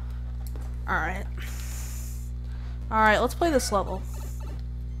 Alright. Alright, let's play this level.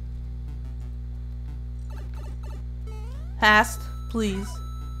 Hast, please.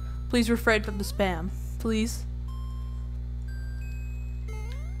 Please refrain from the spam. Please.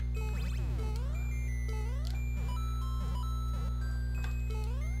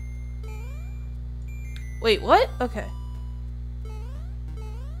 Wait, what? Okay.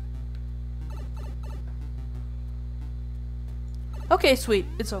 Okay, sweet.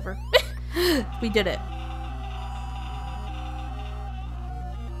 It's over. We did it.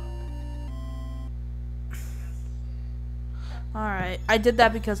 Alright, I did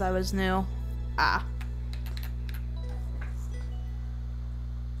that because I was new. Ah.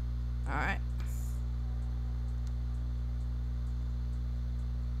 Alright.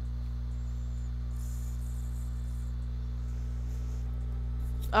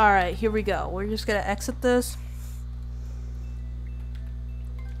 Alright, here we go. We're just gonna exit this.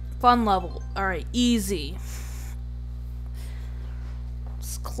 Fun level. Alright, easy.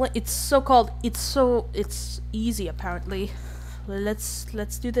 It's easy apparently.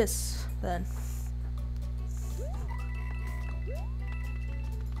 Let's do this then.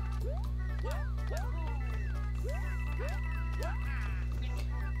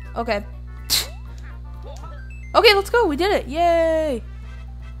 Okay. Okay, let's go. We did it. Yay.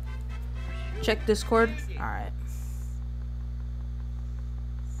 Check Discord. Alright.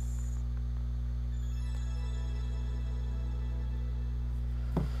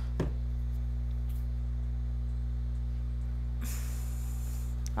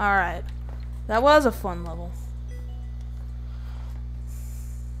 Alright. That was a fun level.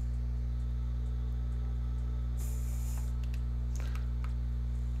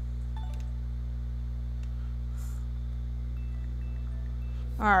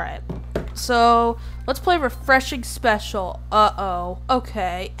 Alright. So, let's play Refreshing Special. Uh-oh.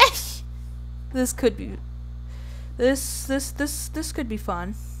 Okay. This could be... This could be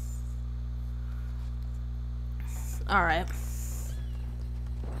fun. Alright.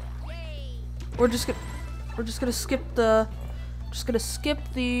 We're just gonna skip the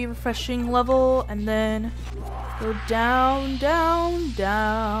refreshing level and then go down, down,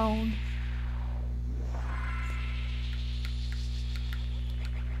 down.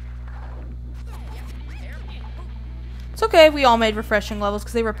 It's okay, we all made refreshing levels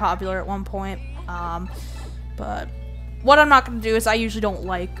because they were popular at one point. But what I'm not gonna do is I usually don't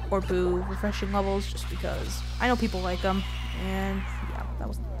like or boo refreshing levels just because I know people like them, and yeah, that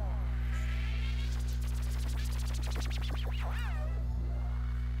was.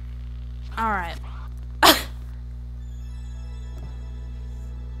 Alright.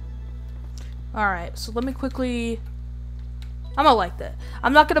 Alright, so let me quickly... I'm gonna like that.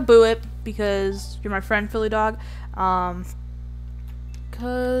 I'm not gonna boo it because you're my friend, Philly Dog.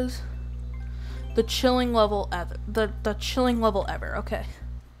 Cause the chilling level ever. The chilling level ever, okay.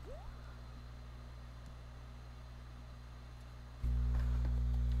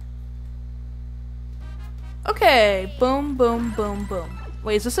 Okay, boom, boom, boom, boom.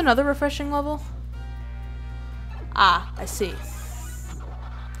 Wait, is this another refreshing level? Ah, I see.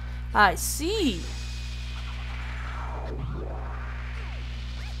 I see.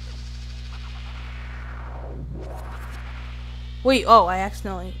 Wait, oh, I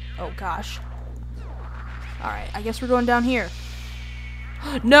accidentally... Oh, gosh. Alright, I guess we're going down here.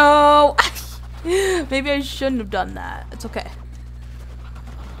 No! Maybe I shouldn't have done that. It's okay.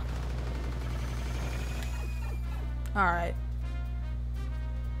 Alright.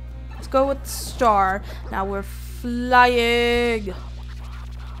 Let's go with the star. Now we're flying.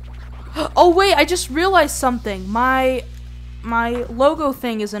 Oh wait, I just realized something. My logo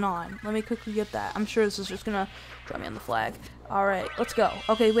thing isn't on. Let me quickly get that. I'm sure this is just gonna draw me on the flag. Alright, let's go.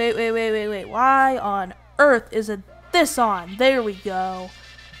 Okay, wait. Why on earth isn't this on? There we go.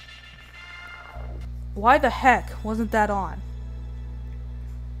 Why the heck wasn't that on?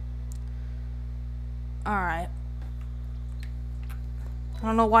 Alright. I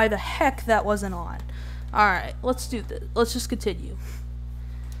don't know why the heck that wasn't on. Alright, let's do this. Let's just continue.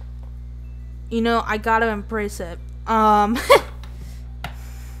 You know, I gotta embrace it. Alright,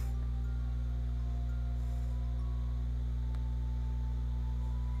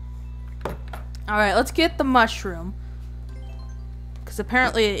 let's get the mushroom. Because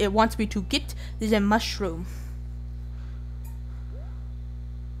apparently it wants me to get the mushroom.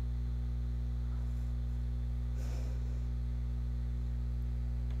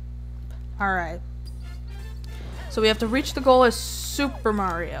 Alright. So we have to reach the goal as Super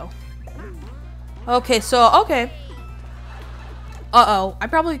Mario. Okay, so, okay. Uh-oh. I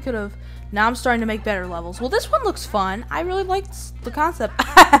probably could have... Now I'm starting to make better levels. Well, this one looks fun. I really liked the concept.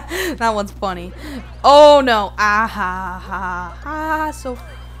 That one's funny. Oh, no. Ah, ha, ha, ha. So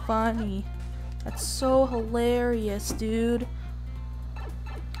funny. That's so hilarious, dude.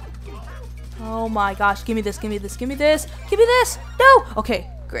 Oh, my gosh. Give me this, give me this, give me this. Give me this. No. Okay,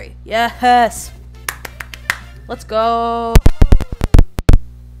 great. Yes. Let's go.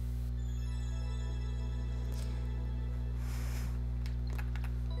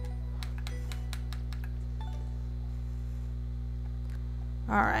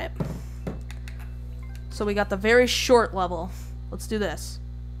 Alright. So we got the very short level. Let's do this.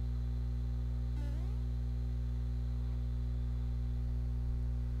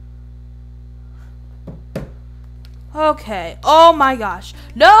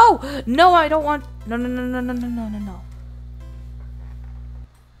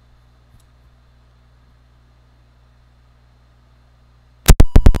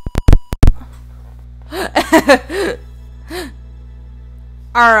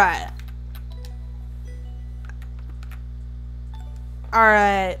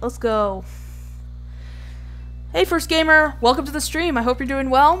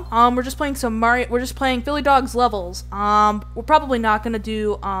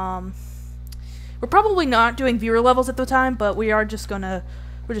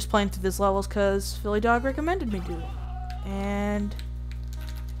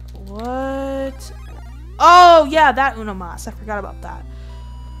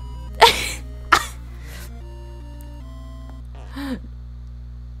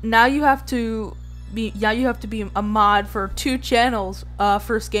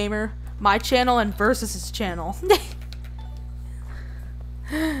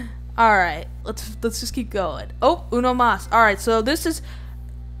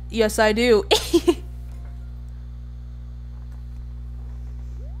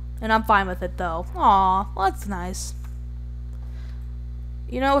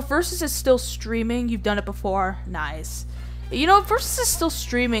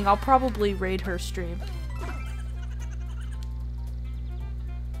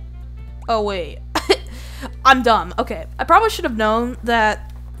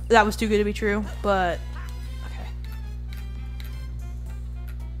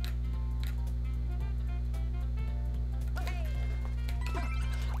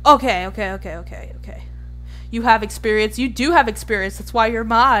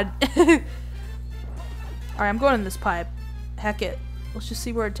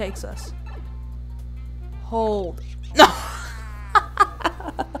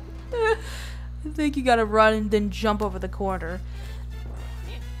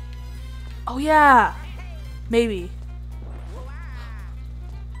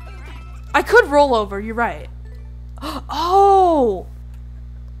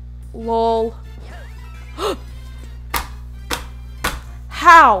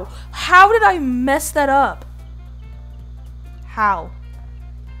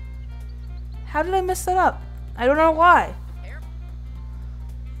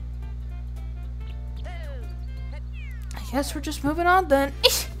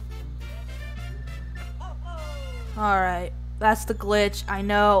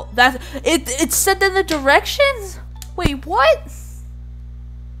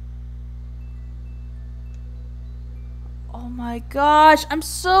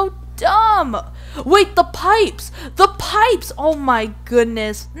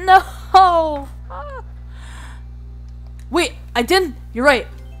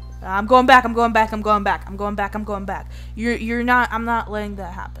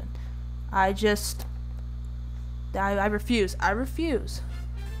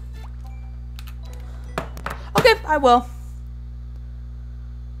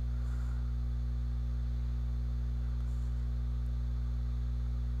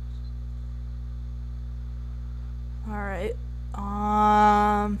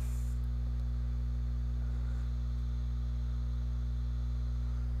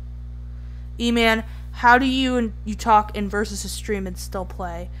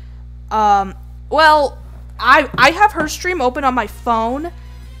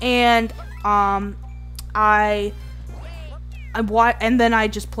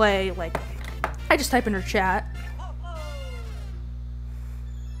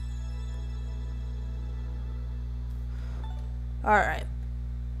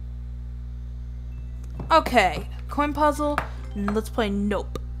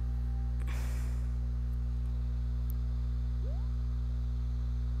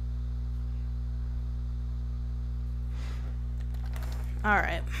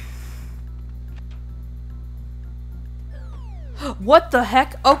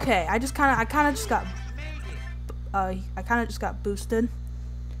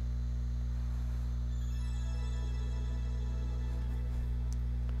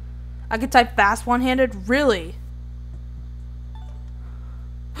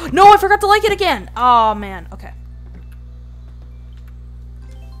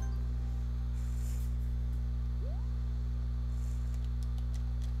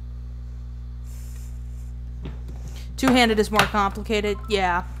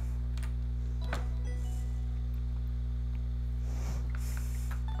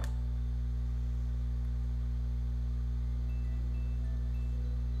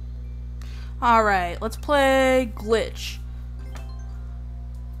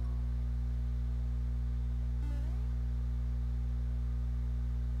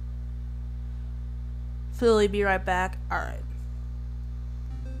 definitely be right back. Alright.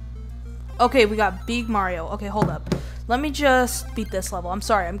 Okay, we got Big Mario. Okay, hold up. Let me just beat this level. I'm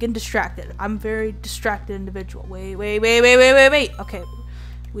sorry, I'm getting distracted. I'm a very distracted individual. Wait. Okay,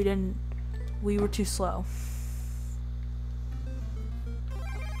 we were too slow.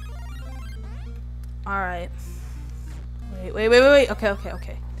 Alright. Wait.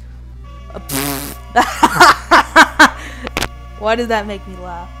 Okay. Why did that make me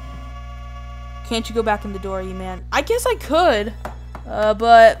laugh? Can't you go back in the door, you man? I guess I could,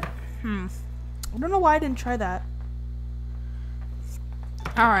 but I don't know why I didn't try that.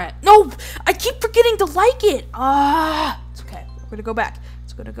 Alright. No! I keep forgetting to like it! It's okay. We're gonna go back.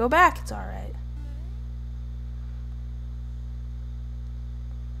 It's alright.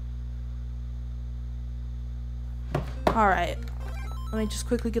 Alright. Let me just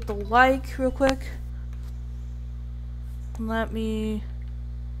quickly get the like real quick. Let me...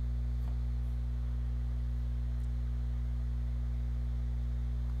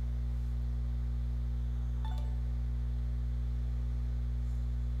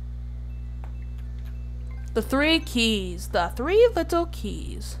 The 3 keys. The 3 little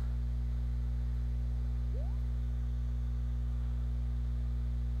keys.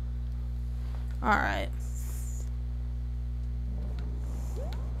 Alright.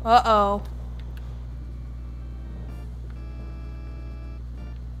 Uh-oh.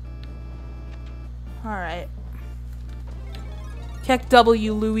 Alright. Keck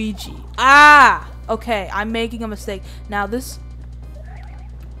W Luigi. Ah! Okay, I'm making a mistake. Now this...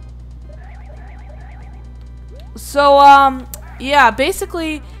 So, yeah,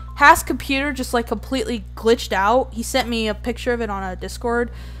 basically, Hask's computer just, like, completely glitched out. He sent me a picture of it on a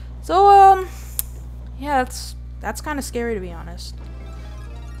Discord. So, yeah, that's kind of scary, to be honest.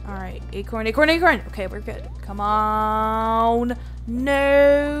 Alright, acorn. Okay, we're good. Come on.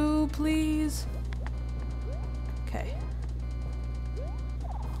 No, please. Okay.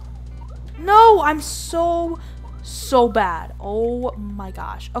 No, I'm so bad. Oh my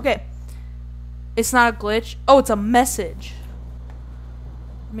gosh. Okay. It's not a glitch. Oh, it's a message.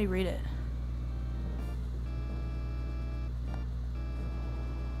 Let me read it.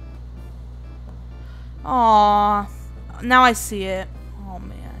 Aww. Now I see it. Oh,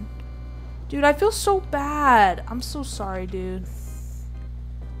 man. Dude, I feel so bad. I'm so sorry, dude.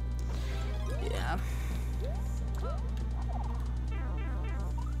 Yeah.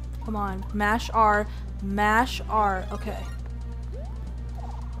 Come on. Mash R. Mash R. Okay.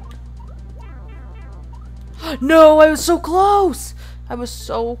 No, I was so close. I was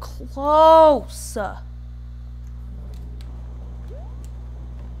so close.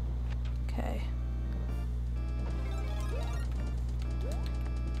 Okay.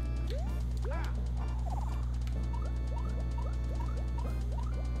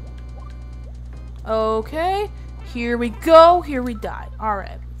 Okay. Here we go. Here we die. All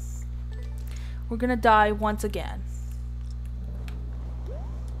right. We're gonna die once again.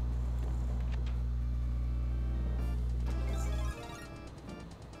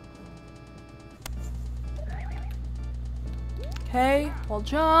 Okay, I'll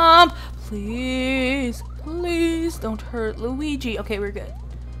jump. Please, please don't hurt Luigi. Okay, we're good.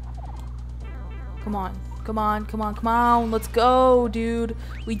 Come on, come on, come on, come on. Let's go, dude.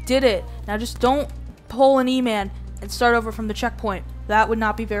 We did it. Now just don't pull an E-Man and start over from the checkpoint. That would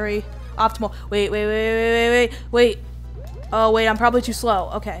not be very optimal. Wait. Oh, wait, I'm probably too slow.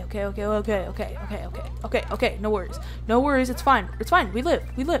 Okay. No worries. No worries, it's fine. It's fine. We live.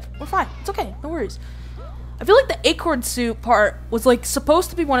 We're fine. It's okay. No worries. I feel like the acorn suit part was like supposed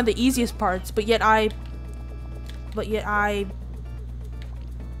to be one of the easiest parts, but yet I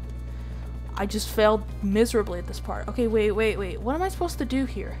just failed miserably at this part. Okay, wait. What am I supposed to do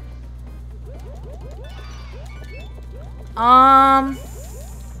here?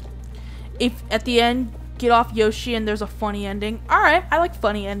 If at the end get off Yoshi and there's a funny ending. Alright, I like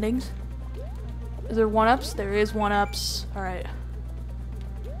funny endings. Is there one-ups? There is one-ups. Alright.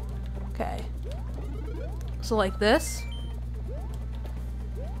 Okay. So like this?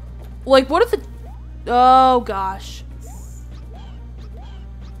 Like what if the... Oh gosh.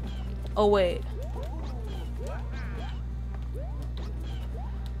 Oh wait.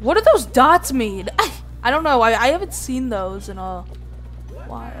 What do those dots mean? I don't know. I haven't seen those in a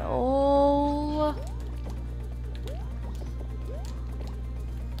while.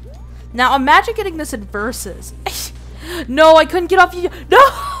 Now imagine getting this in verses. No, I couldn't get off you. No!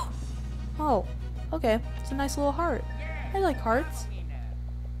 Oh, okay. It's a nice little heart. I like hearts.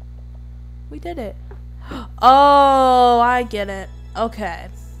 We did it. Oh, I get it. Okay.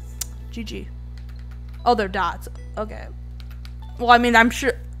 GG. Oh, they're dots. Okay. Well, I mean, I'm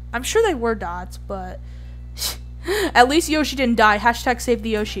sure they were dots, but At least Yoshi didn't die. Hashtag save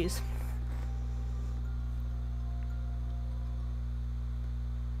the Yoshis.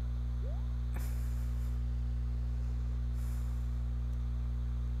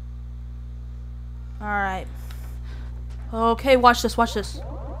 Alright. Okay, watch this, watch this.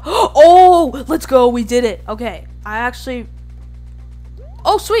 Oh, let's go. We did it. Okay, I actually...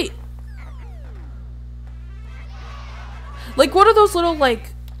 Oh, sweet. Like, what are those little,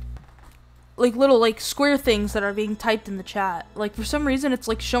 like square things that are being typed in the chat? Like, for some reason, it's,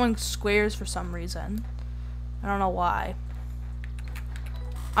 like, showing squares for some reason. I don't know why.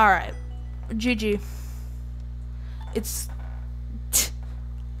 Alright. GG. It's...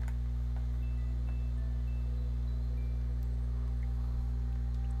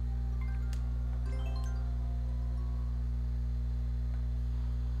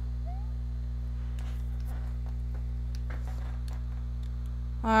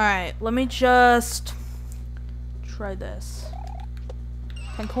 Alright, let me just try this.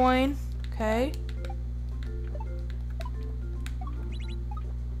 10 coin, okay.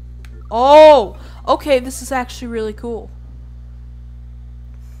 Oh! Okay, this is actually really cool.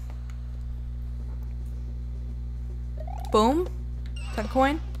 Boom. 10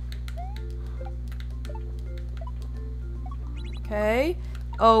 coin. Okay.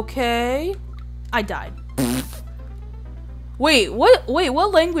 Okay. I died. Wait,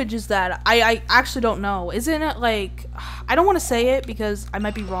 what language is that? I actually don't know. Isn't it like, I don't want to say it because I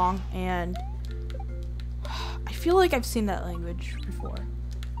might be wrong, and I feel like I've seen that language before.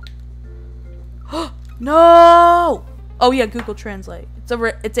 No! Oh yeah, Google Translate. It's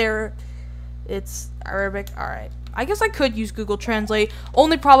Arabic. All right. I guess I could use Google Translate.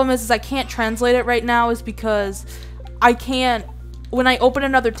 Only problem is I can't translate it right now is because I can't. When I open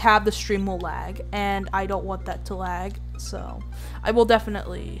another tab, the stream will lag, and I don't want that to lag. So, I will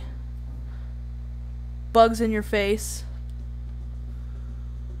definitely. Bugs in your face.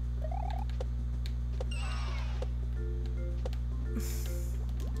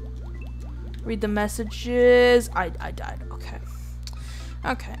 Read the messages. I died. Okay.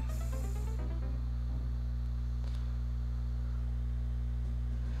 Okay.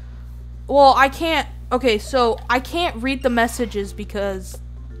 Well, I can't. Okay, so I can't read the messages because.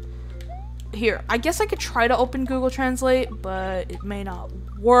 Here, I guess I could try to open Google Translate, but it may not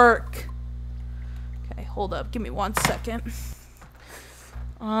work. Okay, hold up. Give me 1 second.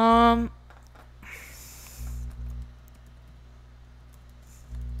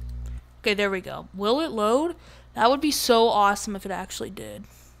 Okay, there we go. Will it load? That would be so awesome if it actually did.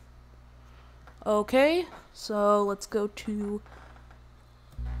 Okay, so let's go to...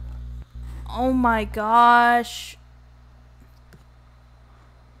 Oh my gosh.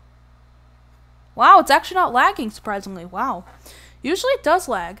 Wow, it's actually not lagging, surprisingly. Wow. Usually it does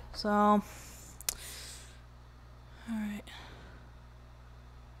lag, so... Alright.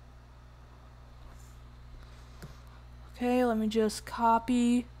 Okay, let me just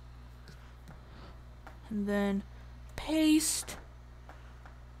copy. And then paste.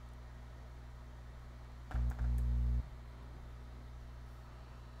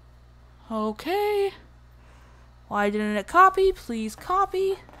 Okay. Why didn't it copy? Please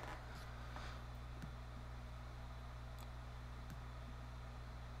copy.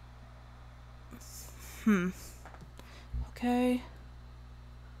 Okay.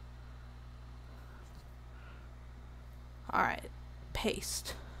 Alright.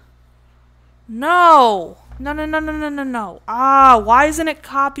 Paste. No! No. Ah, why isn't it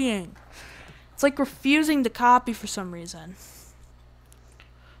copying? It's like refusing to copy for some reason.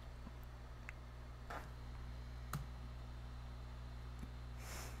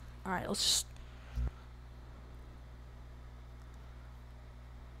 Alright, let's just...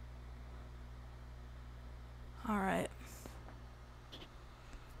 Alright.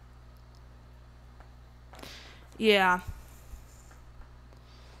 Yeah.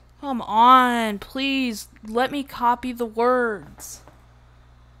 Come on, please let me copy the words.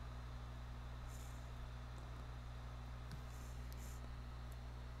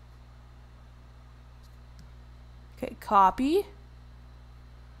 Okay, copy.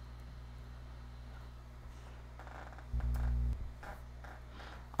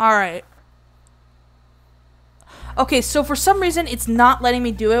 Alright. Okay, so for some reason it's not letting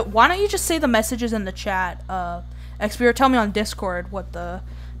me do it. Why don't you just say the messages in the chat? XP, or tell me on Discord what the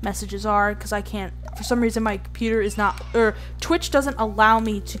messages are, because I can't, for some reason my computer is not, or Twitch doesn't allow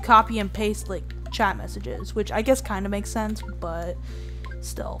me to copy and paste like chat messages, which I guess kind of makes sense, but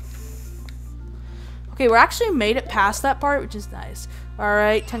still. Okay, we're actually made it past that part, which is nice.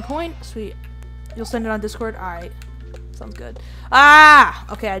 Alright, 10 coin, sweet. You'll send it on Discord? Alright, sounds good. Ah!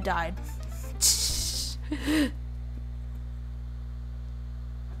 Okay, I died.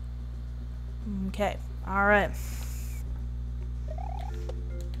 10k. Alright.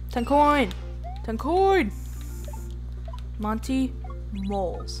 10 coin! 10 coin! Monty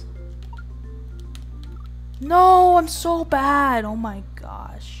Moles. No, I'm so bad. Oh my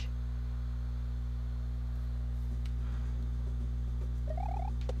gosh.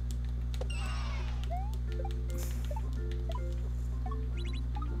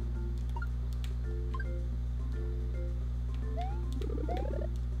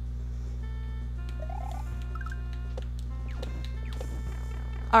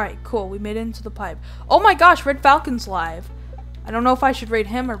 Alright, cool. We made it into the pipe. Oh my gosh, Red Falcon's live. I don't know if I should raid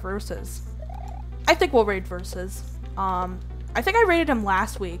him or Versus. I think we'll raid Versus. I think I raided him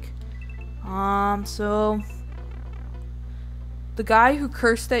last week. So... The guy who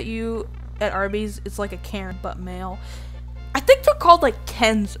cursed at you at Arby's is like a Karen, but male. I think they're called like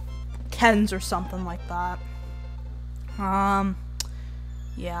Kens or something like that.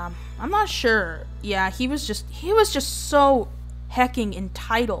 Yeah. I'm not sure. Yeah, he was just so hecking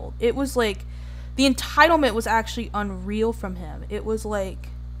entitled. It was like the entitlement was actually unreal from him. It was like,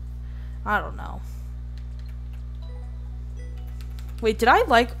 I don't know. Wait,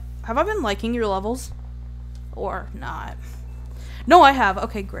 have I been liking your levels? Or not? No, I have.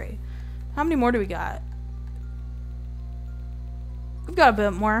 Okay, great. How many more do we got? We've got a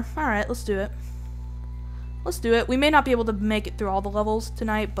bit more. Alright, let's do it. Let's do it. We may not be able to make it through all the levels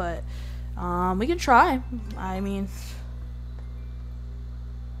tonight, but we can try. I mean...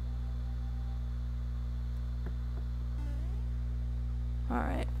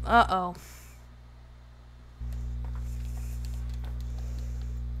 Alright. Uh-oh.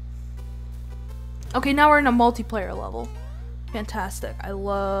 Okay, now we're in a multiplayer level. Fantastic. I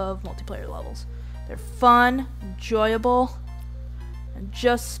love multiplayer levels. They're fun, enjoyable, and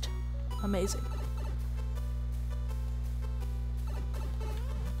just amazing.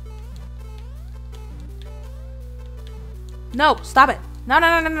 No, stop it.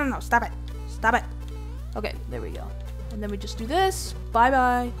 No, stop it. Stop it. Okay, there we go. And then we just do this.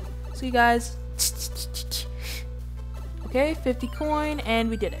 Bye-bye. See you guys. Okay, 50 coin, and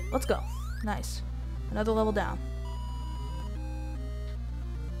we did it. Let's go. Nice. Another level down.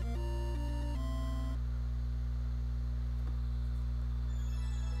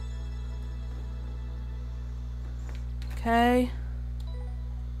 Okay.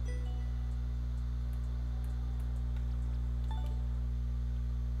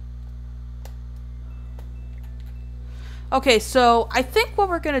 Okay, so I think what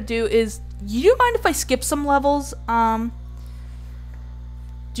we're gonna do is, you mind if I skip some levels?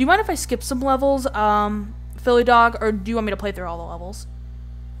 Do you mind if I skip some levels, Philly Dog, or do you want me to play through all the levels?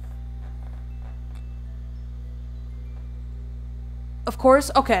 Of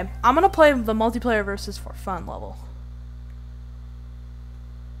course. Okay, I'm gonna play the multiplayer versus for fun level.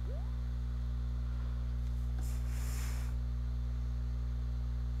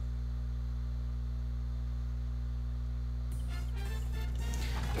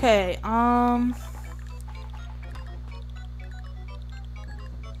 Okay,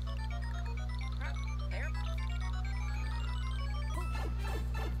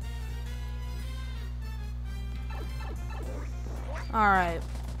 Alright,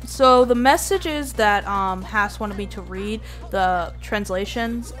 so the messages that Haas wanted me to read, the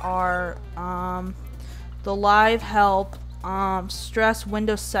translations are the live help, stress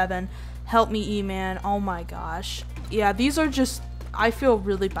Windows 7, help me E-Man, oh my gosh. Yeah, these are just, I feel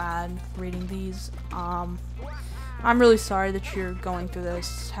really bad reading these. I'm really sorry that you're going through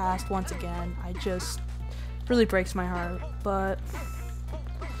this, Haas, once again. It really breaks my heart, but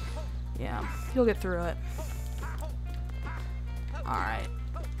yeah, you'll get through it. Alright.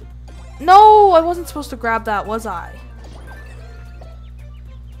 No, I wasn't supposed to grab that, was I?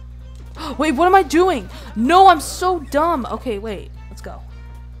 Wait, what am I doing? No, I'm so dumb. Okay, wait. Let's go.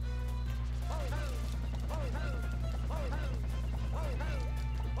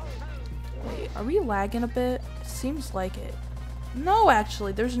 Wait, are we lagging a bit? Seems like it. No,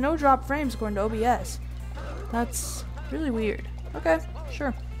 actually, there's no drop frames according to OBS. That's really weird. Okay,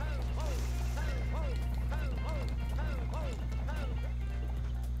 sure.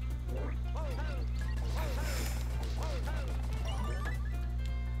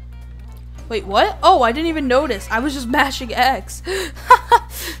 Wait, what? Oh, I didn't even notice. I was just mashing X.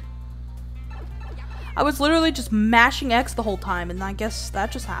 I was literally just mashing X the whole time, and I guess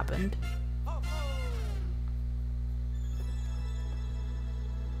that just happened.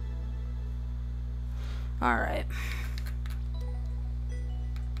 Alright.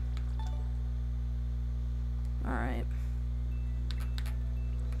 Alright.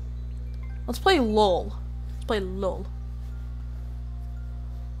 Let's play LOL. Let's play LOL.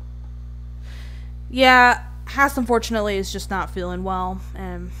 Yeah, Haas unfortunately is just not feeling well,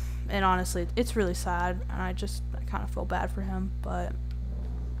 and honestly, it's really sad, and I kind of feel bad for him, but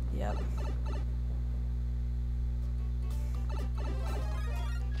yep.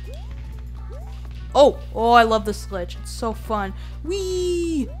 Oh, I love this glitch. It's so fun.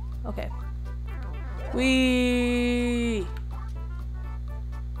 Whee! Okay. Whee!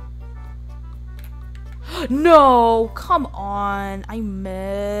 No, come on. I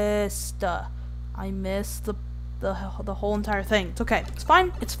missed the whole entire thing. It's okay. It's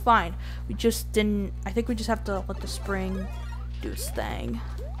fine. It's fine. We just didn't. I think we just have to let the spring do its thing.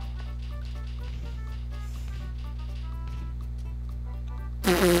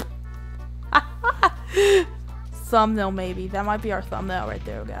 Thumbnail, maybe. That might be our thumbnail right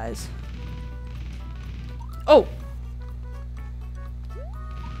there, guys. Oh!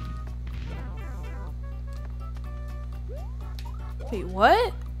 Wait,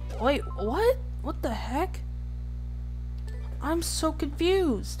 what? Wait, what? What the heck? I'm so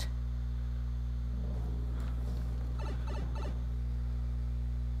confused.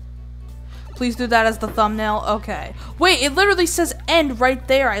 Please do that as the thumbnail. Okay. Wait, it literally says end right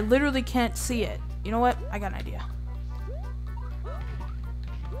there. I literally can't see it. You know what? I got an idea.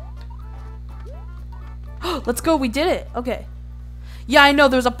 Let's go. We did it. Okay. Yeah, I know.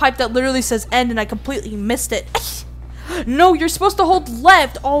 There's a pipe that literally says end and I completely missed it. No, you're supposed to hold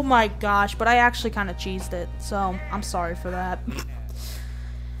left. Oh my gosh. But I actually kind of cheesed it. So, I'm sorry for that.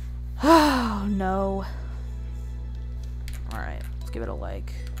 Oh, no. Alright. Let's give it a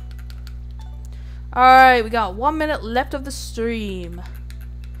like. Alright, we got 1 minute left of the stream.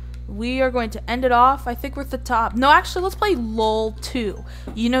 We are going to end it off. I think we're at the top. No, actually, let's play LOL 2.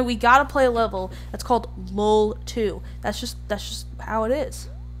 You know, we gotta play a level that's called LOL 2. That's just how it is.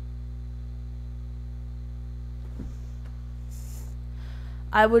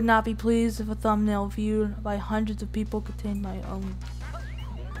 I would not be pleased if a thumbnail viewed by hundreds of people contained my own.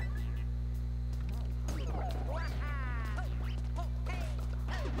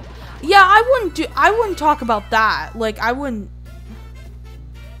 Yeah, I wouldn't talk about that. Like, I wouldn't.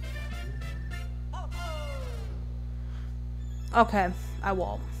 Okay, I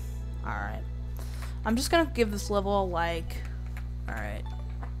won't. Alright. I'm just gonna give this level a like. Alright.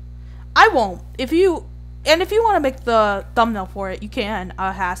 I won't. If you want to make the thumbnail for it, you can,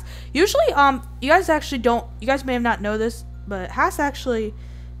 Haas. Usually, you guys may have not know this, but Haas actually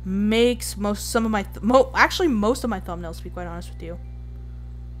makes most of my thumbnails, to be quite honest with you.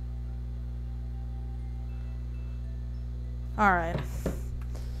 Alright.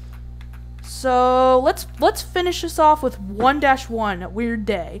 So let's finish this off with 1-1 Weird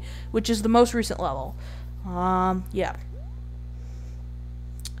Day, which is the most recent level. Yeah.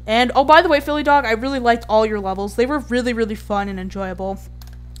 And oh, by the way, Philly Dog, I really liked all your levels. They were really, really fun and enjoyable.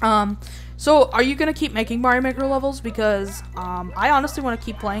 So are you gonna keep making Mario Maker levels? Because I honestly want to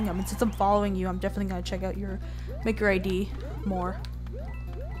keep playing them, and since I'm following you, I'm definitely gonna check out your Maker ID more.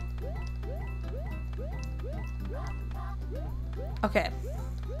 Okay.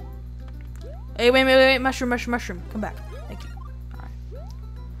 Hey, wait, mushroom, come back. Thank you. Alright.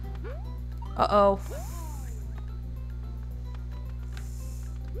 Uh-oh.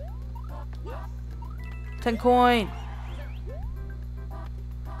 $10.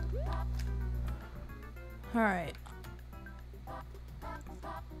 Alright.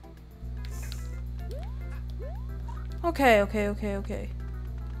 Okay.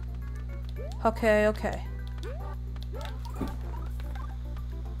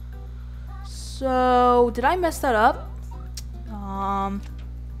 So, did I mess that up?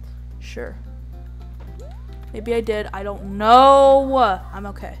 Sure. Maybe I did. I don't know. I'm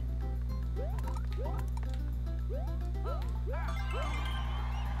okay.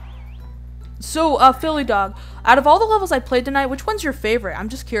 So, Philly Dog, out of all the levels I played tonight, which one's your favorite? I'm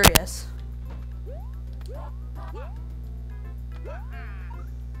just curious.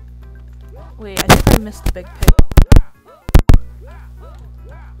 Wait, I think I missed the big pig.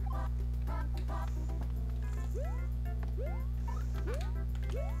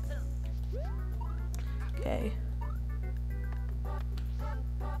 Okay.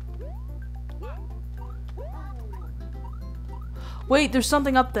 Wait, there's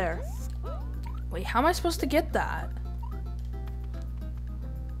something up there. Wait, how am I supposed to get that?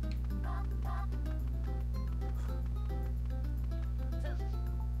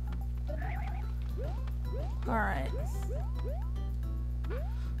 Alright.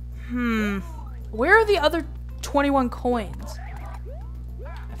 Where are the other 21 coins?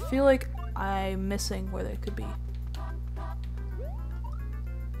 I feel like I'm missing where they could be.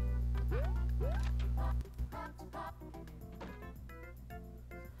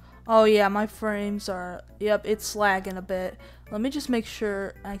 Oh yeah, my frames are, yep, it's lagging a bit. Let me just make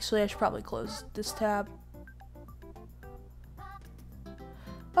sure, actually I should probably close this tab.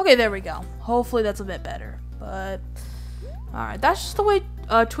 Okay, there we go. Hopefully that's a bit better, but alright, that's just the way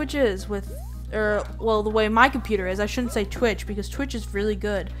Twitch is with, well, the way my computer is. I shouldn't say Twitch because Twitch is really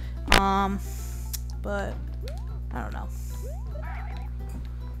good. But I don't know.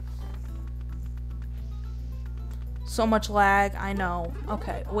 So much lag, I know.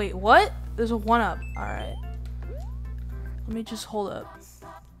 Okay, wait, what? There's a 1-up. Alright. Let me just hold up.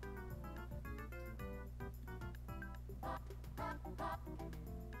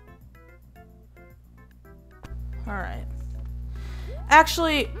 Alright.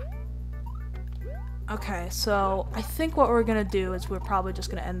 Actually, okay, so I think what we're gonna do is we're probably just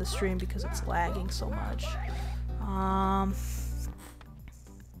gonna end the stream because it's lagging so much.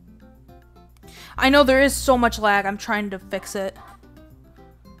 I know there is so much lag, I'm trying to fix it.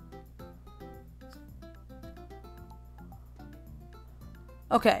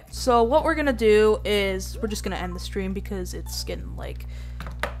 Okay, so what we're gonna do is we're just gonna end the stream because it's getting like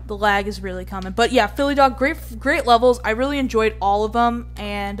the lag is really coming. But yeah, Philly Dog, great levels. I really enjoyed all of them,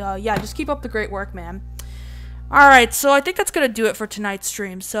 and yeah, just keep up the great work, man. Alright, so I think that's gonna do it for tonight's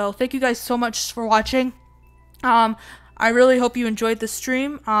stream. So thank you guys so much for watching. I really hope you enjoyed the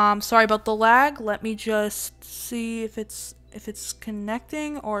stream. Sorry about the lag. Let me just see if it's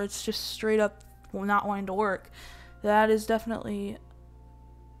connecting or it's just straight up not wanting to work. That is definitely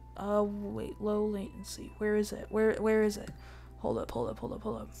wait, low latency. Where is it? Where is it? Hold up.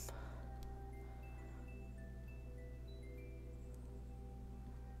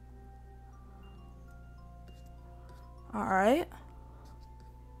 Alright.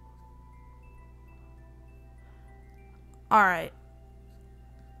 Alright.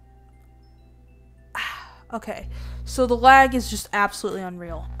 Okay. So the lag is just absolutely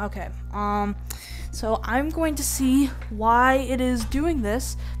unreal. Okay. So I'm going to see why it is doing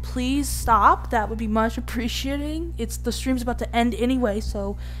this. Please stop. That would be much appreciating. The stream's about to end anyway,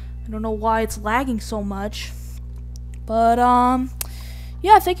 so I don't know why it's lagging so much. But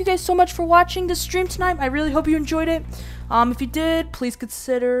yeah, thank you guys so much for watching this stream tonight. I really hope you enjoyed it. If you did, please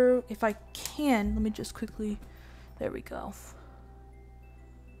consider, if I can, let me just quickly, there we go.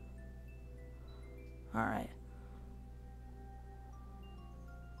 Alright.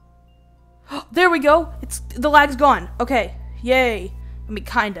 There we go. The lag's gone. Okay. Yay. I mean,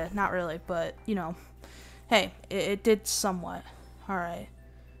 kinda. Not really, but, you know. Hey, it did somewhat. Alright.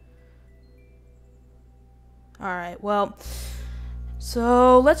 Alright, well.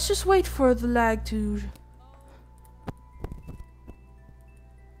 So, let's just wait for the lag to...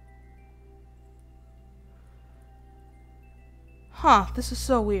 Huh, this is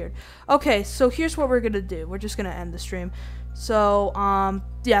so weird. Okay, so here's what we're gonna do. We're just gonna end the stream. So,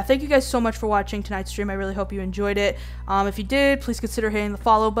 yeah, thank you guys so much for watching tonight's stream. I really hope you enjoyed it. If you did, please consider hitting the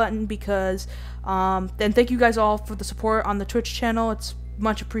follow button because, then thank you guys all for the support on the Twitch channel. It's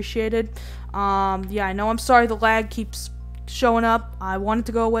much appreciated. Yeah, I know I'm sorry the lag keeps showing up. I want it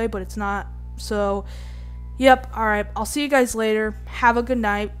to go away, but it's not. So, yep, alright, I'll see you guys later. Have a good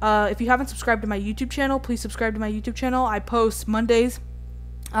night. If you haven't subscribed to my YouTube channel, please subscribe to my YouTube channel. I post Mondays,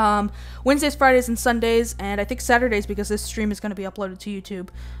 Wednesdays, Fridays, and Sundays, and I think Saturdays because this stream is going to be uploaded to YouTube.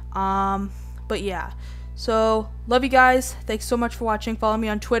 But yeah, so love you guys. Thanks so much for watching. Follow me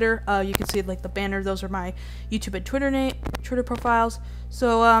on Twitter. You can see like the banner. Those are my YouTube and Twitter profiles.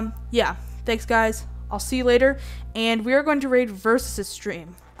 So yeah, thanks guys. I'll see you later, and we are going to raid Versus'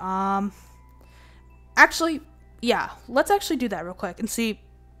 stream. Actually, yeah, let's actually do that real quick and see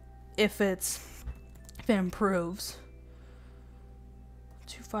if it improves.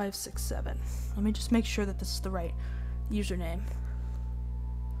 2567. Let me just make sure that this is the right username.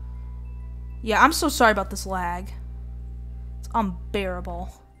 Yeah, I'm so sorry about this lag. It's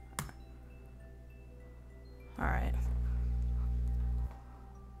unbearable. Alright.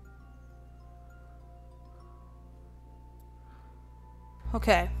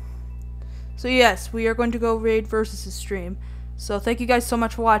 Okay. So yes, we are going to go raid Versus' stream. So thank you guys so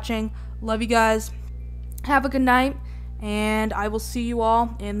much for watching. Love you guys. Have a good night. And I will see you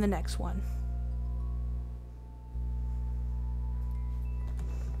all in the next one.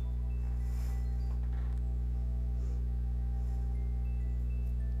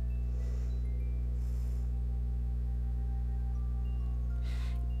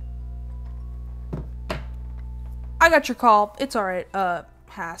 I got your call. It's alright,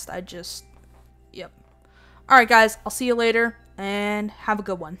 Hast. Yep. Alright, guys. I'll see you later, and have a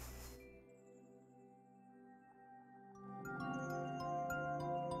good one.